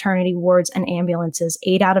hospitals, maternity wards, and ambulances.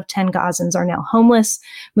 8 out of 10 Gazans are now homeless,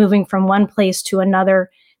 moving from one place to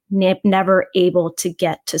another, never able to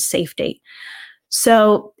get to safety.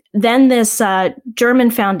 So then this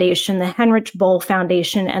German foundation, the Heinrich Böll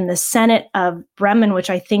Foundation, and the Senate of Bremen, which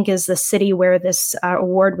I think is the city where this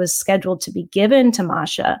award was scheduled to be given to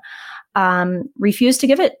Masha, refused to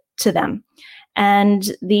give it to them.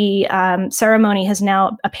 And the ceremony has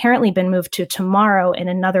now apparently been moved to tomorrow in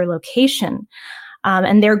another location.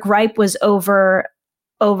 And their gripe was over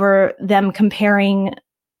them comparing,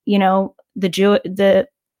 the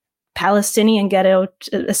Palestinian ghetto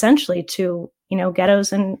essentially to,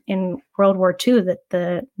 ghettos in World War II that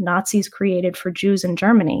the Nazis created for Jews in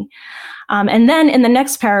Germany. And then in the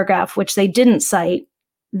next paragraph, which they didn't cite,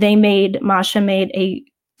 Masha made a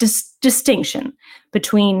distinction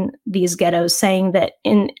between these ghettos, saying that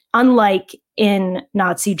unlike in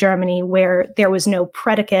Nazi Germany, where there was no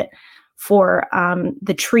predicate for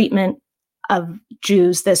the treatment of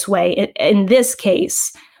Jews this way, in this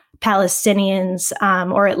case, Palestinians,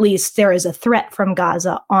 or at least there is a threat from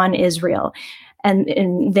Gaza on Israel.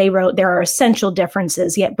 And they wrote, there are essential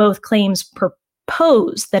differences, yet both claims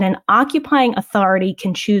propose that an occupying authority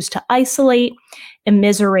can choose to isolate,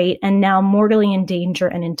 immiserate, and now mortally endanger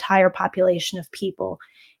an entire population of people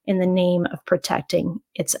in the name of protecting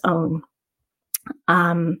its own.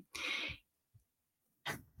 I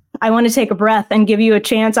want to take a breath and give you a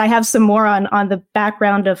chance. I have some more on the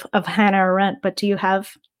background of Hannah Arendt, but do you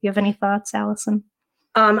have any thoughts, Allison?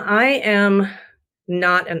 I am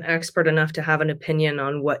not an expert enough to have an opinion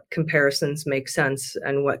on what comparisons make sense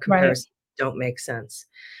and what comparisons don't make sense.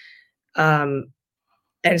 And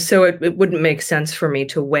so it wouldn't make sense for me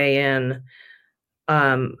to weigh in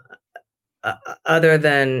other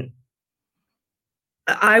than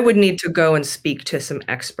I would need to go and speak to some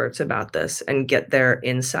experts about this and get their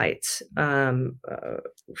insights for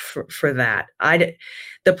that.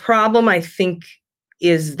 The problem, I think,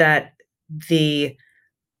 is that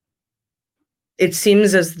it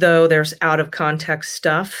seems as though there's out of context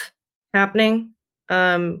stuff happening,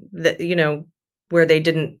 that, where they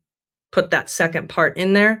didn't put that second part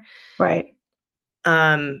in there. Right.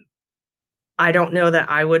 I don't know that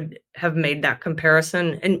I would have made that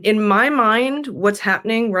comparison. And in my mind, what's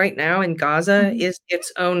happening right now in Gaza is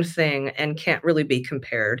its own thing and can't really be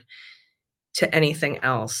compared to anything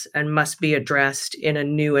else and must be addressed in a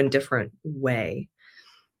new and different way.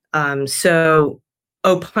 So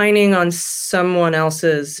opining on someone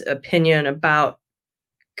else's opinion about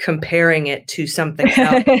comparing it to something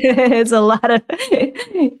else, it's a lot of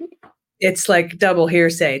it's like double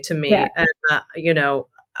hearsay to me. Yeah. And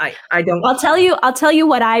I don't. I'll tell you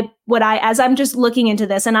what I as I'm just looking into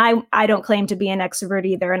this, and I don't claim to be an expert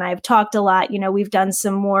either, and I've talked a lot. We've done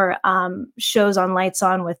some more shows on Lights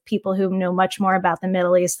On with people who know much more about the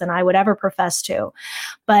Middle East than I would ever profess to.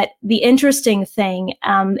 But the interesting thing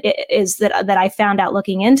is that I found out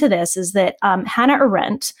looking into this is that Hannah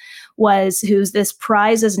Arendt who's this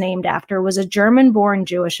prize is named after, was a German-born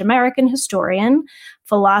Jewish American historian,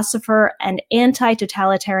 philosopher, and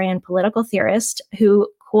anti-totalitarian political theorist who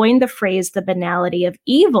coined the phrase "the banality of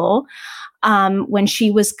evil" when she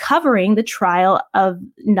was covering the trial of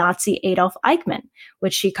Nazi Adolf Eichmann,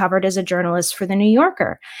 which she covered as a journalist for The New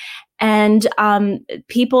Yorker. And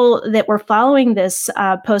people that were following this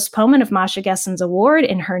postponement of Masha Gessen's award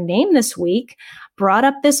in her name this week brought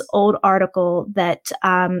up this old article that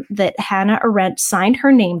Hannah Arendt signed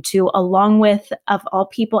her name to, along with, of all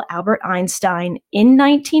people, Albert Einstein in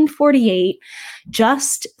 1948,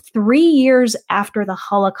 just 3 years after the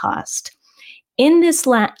Holocaust. In this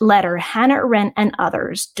letter, Hannah Arendt and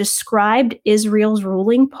others described Israel's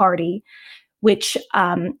ruling party, which,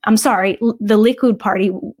 the Likud party,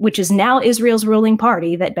 which is now Israel's ruling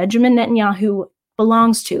party that Benjamin Netanyahu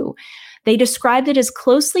belongs to. They described it as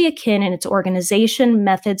closely akin in its organization,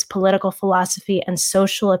 methods, political philosophy, and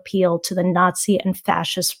social appeal to the Nazi and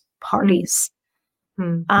fascist parties.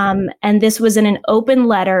 And this was in an open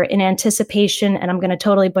letter in anticipation, and I'm going to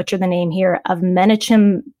totally butcher the name here, of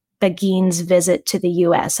Menachem Begin's visit to the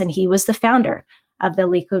U.S., and he was the founder of the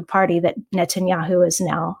Likud party that Netanyahu is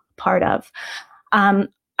now part of.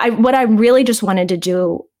 What I really just wanted to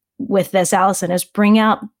do with this, Allison, is bring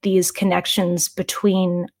out these connections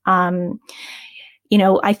between,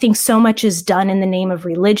 I think so much is done in the name of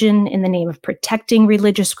religion, in the name of protecting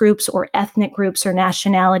religious groups or ethnic groups or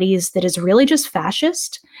nationalities that is really just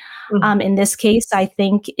fascist. In this case, I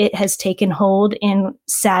think it has taken hold in,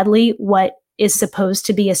 sadly, what is supposed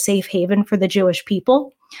to be a safe haven for the Jewish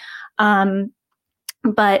people.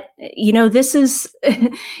 But, this is,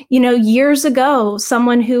 years ago,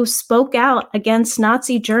 someone who spoke out against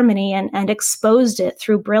Nazi Germany and exposed it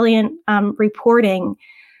through brilliant reporting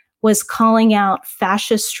was calling out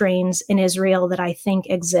fascist strains in Israel that I think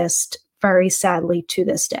exist very sadly to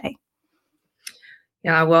this day.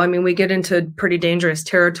 Yeah, well, we get into pretty dangerous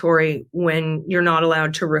territory when you're not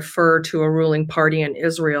allowed to refer to a ruling party in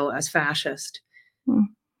Israel as fascist.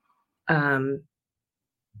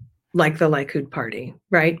 Like the Likud party,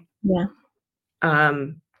 right? Yeah.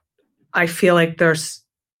 I feel like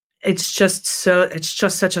it's just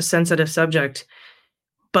such a sensitive subject,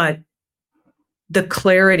 but the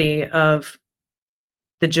clarity of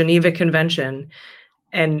the Geneva Convention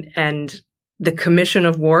and the Commission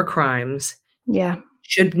of War Crimes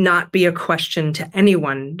should not be a question to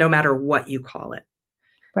anyone, no matter what you call it.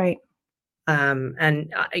 Right.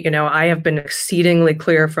 And I have been exceedingly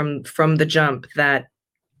clear from the jump that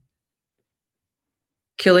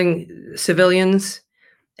killing civilians,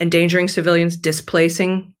 endangering civilians,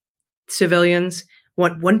 displacing civilians,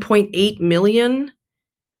 1.8 million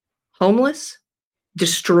homeless,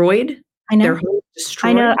 destroyed. I know. Their homes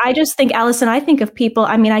destroyed. I know. I just think, Allison, I think of people,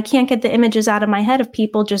 I can't get the images out of my head of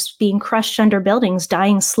people just being crushed under buildings,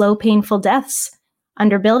 dying slow, painful deaths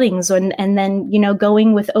under buildings, and then,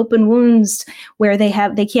 going with open wounds where they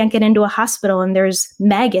can't get into a hospital and there's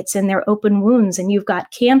maggots in their open wounds, and you've got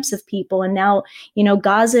camps of people, and now,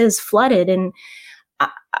 Gaza is flooded. And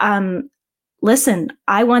listen,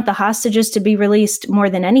 I want the hostages to be released more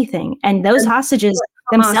than anything. And those hostages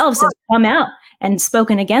themselves have come out and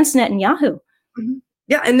spoken against Netanyahu.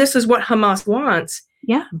 Yeah, and this is what Hamas wants.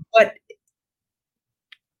 Yeah. But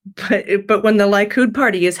when the Likud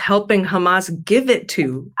party is helping Hamas give it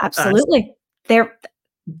to absolutely, us, they're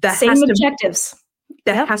the same objectives.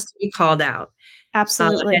 That has to be called out.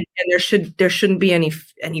 Absolutely. And there shouldn't be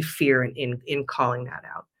any fear in calling that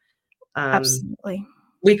out. Absolutely.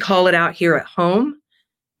 We call it out here at home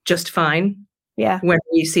just fine. Yeah. When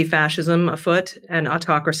we see fascism afoot and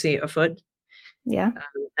autocracy afoot. Yeah.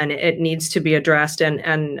 And it needs to be addressed. And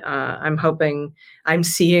I'm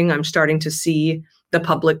starting to see the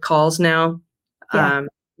public calls now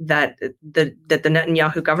that the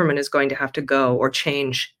Netanyahu government is going to have to go or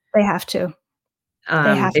change. They have to.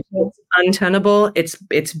 It's untenable.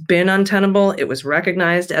 It's been untenable. It was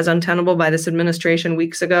recognized as untenable by this administration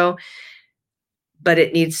weeks ago. But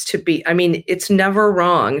it needs to be. I mean, it's never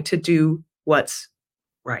wrong to do what's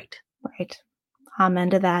right. Right. Amen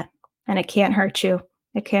to that. And it can't hurt you.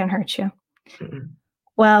 It can't hurt you. Mm-mm.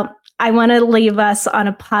 Well, I want to leave us on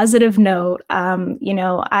a positive note.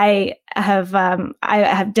 I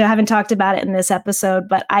haven't talked about it in this episode,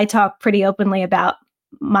 but I talk pretty openly about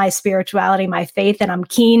my spirituality, my faith, and I'm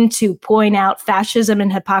keen to point out fascism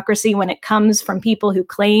and hypocrisy when it comes from people who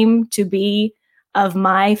claim to be of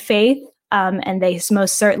my faith, and they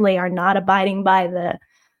most certainly are not abiding by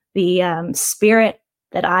the spirit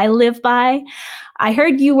that I live by. I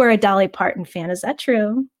heard you were a Dolly Parton fan. Is that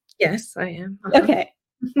true? Yes, I am. Uh-huh. Okay.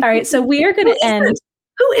 All right. So we are going to end.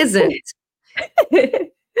 Who isn't?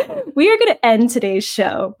 We are going to end today's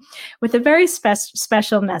show with a very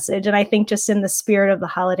special message. And I think just in the spirit of the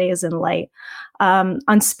holidays and light,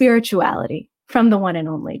 on spirituality from the one and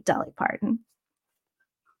only Dolly Parton.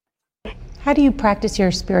 How do you practice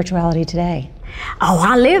your spirituality today? Oh,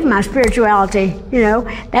 I live my spirituality,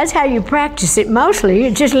 That's how you practice it mostly.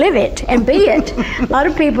 You just live it and be it. A lot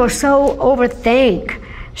of people so overthink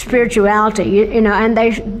spirituality,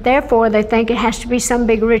 and therefore they think it has to be some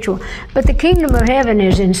big ritual. But the kingdom of heaven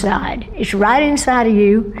is inside. It's right inside of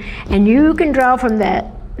you, and you can draw from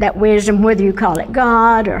that wisdom, whether you call it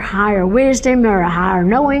God or higher wisdom or a higher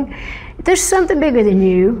knowing. There's something bigger than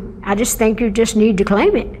you. I just think you just need to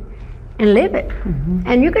claim it and live it. Mm-hmm.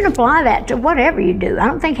 And you can apply that to whatever you do. I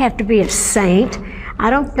don't think you have to be a saint.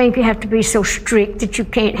 I don't think you have to be so strict that you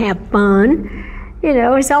can't have fun.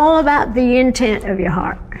 It's all about the intent of your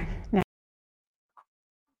heart.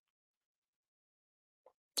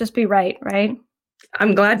 Just be right?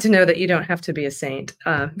 I'm glad to know that you don't have to be a saint,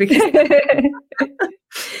 because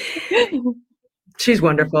she's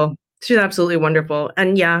wonderful. She's absolutely wonderful.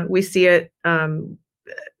 And yeah, we see it,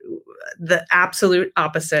 the absolute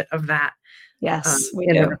opposite of that. Yes, we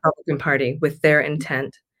in do. The Republican Party with their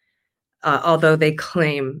intent. Although they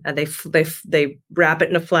claim they wrap it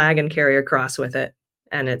in a flag and carry a cross with it,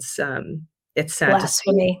 and it's sad to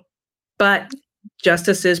see. But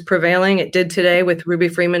justice is prevailing. It did today with Ruby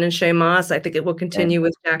Freeman and Shay Moss. I think it will continue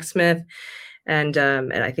with Jack Smith, and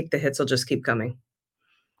I think the hits will just keep coming.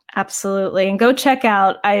 Absolutely. And go check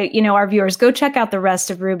out, our viewers, go check out the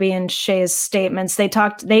rest of Ruby and Shay's statements. They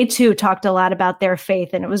too talked a lot about their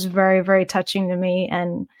faith, and it was very, very touching to me.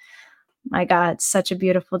 And my God, it's such a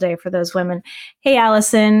beautiful day for those women. Hey,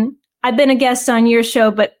 Allison, I've been a guest on your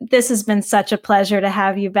show, but this has been such a pleasure to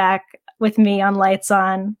have you back with me on Lights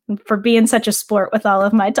On, for being such a sport with all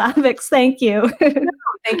of my topics. Thank you.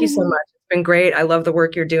 Thank you so much. Been great. I love the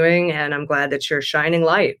work you're doing, and I'm glad that you're shining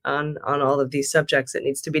light on all of these subjects that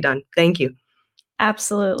needs to be done. Thank you.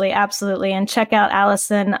 Absolutely. And check out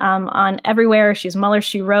Allison on everywhere. She's Muller,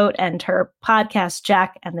 She Wrote, and her podcast,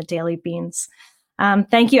 Jack and the Daily Beans.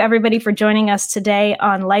 Thank you, everybody, for joining us today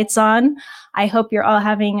on Lights On. I hope you're all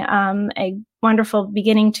having a wonderful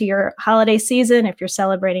beginning to your holiday season. If you're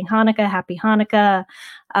celebrating Hanukkah, happy Hanukkah.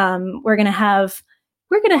 We're going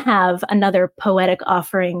to have another poetic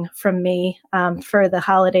offering from me for the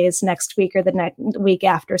holidays next week or the next week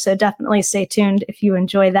after. So definitely stay tuned if you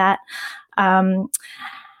enjoy that.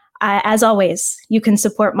 As always, you can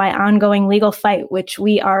support my ongoing legal fight, which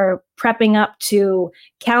we are prepping up to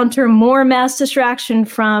counter more mass distraction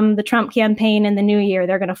from the Trump campaign in the new year.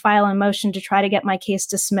 They're going to file a motion to try to get my case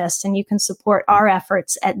dismissed, and you can support our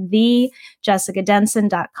efforts at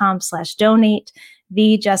thejessicadenson.com/donate,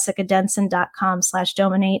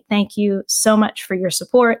 thejessicadenson.com/donate. Thank you so much for your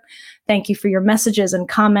support. Thank you for your messages and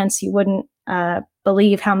comments. You wouldn't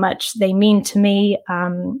believe how much they mean to me,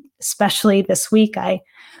 especially this week. I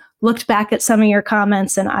looked back at some of your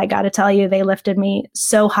comments, and I got to tell you, they lifted me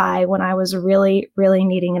so high when I was really, really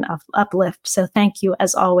needing an uplift. So thank you,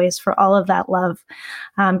 as always, for all of that love.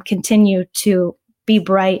 Continue to be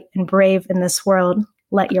bright and brave in this world.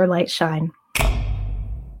 Let your light shine.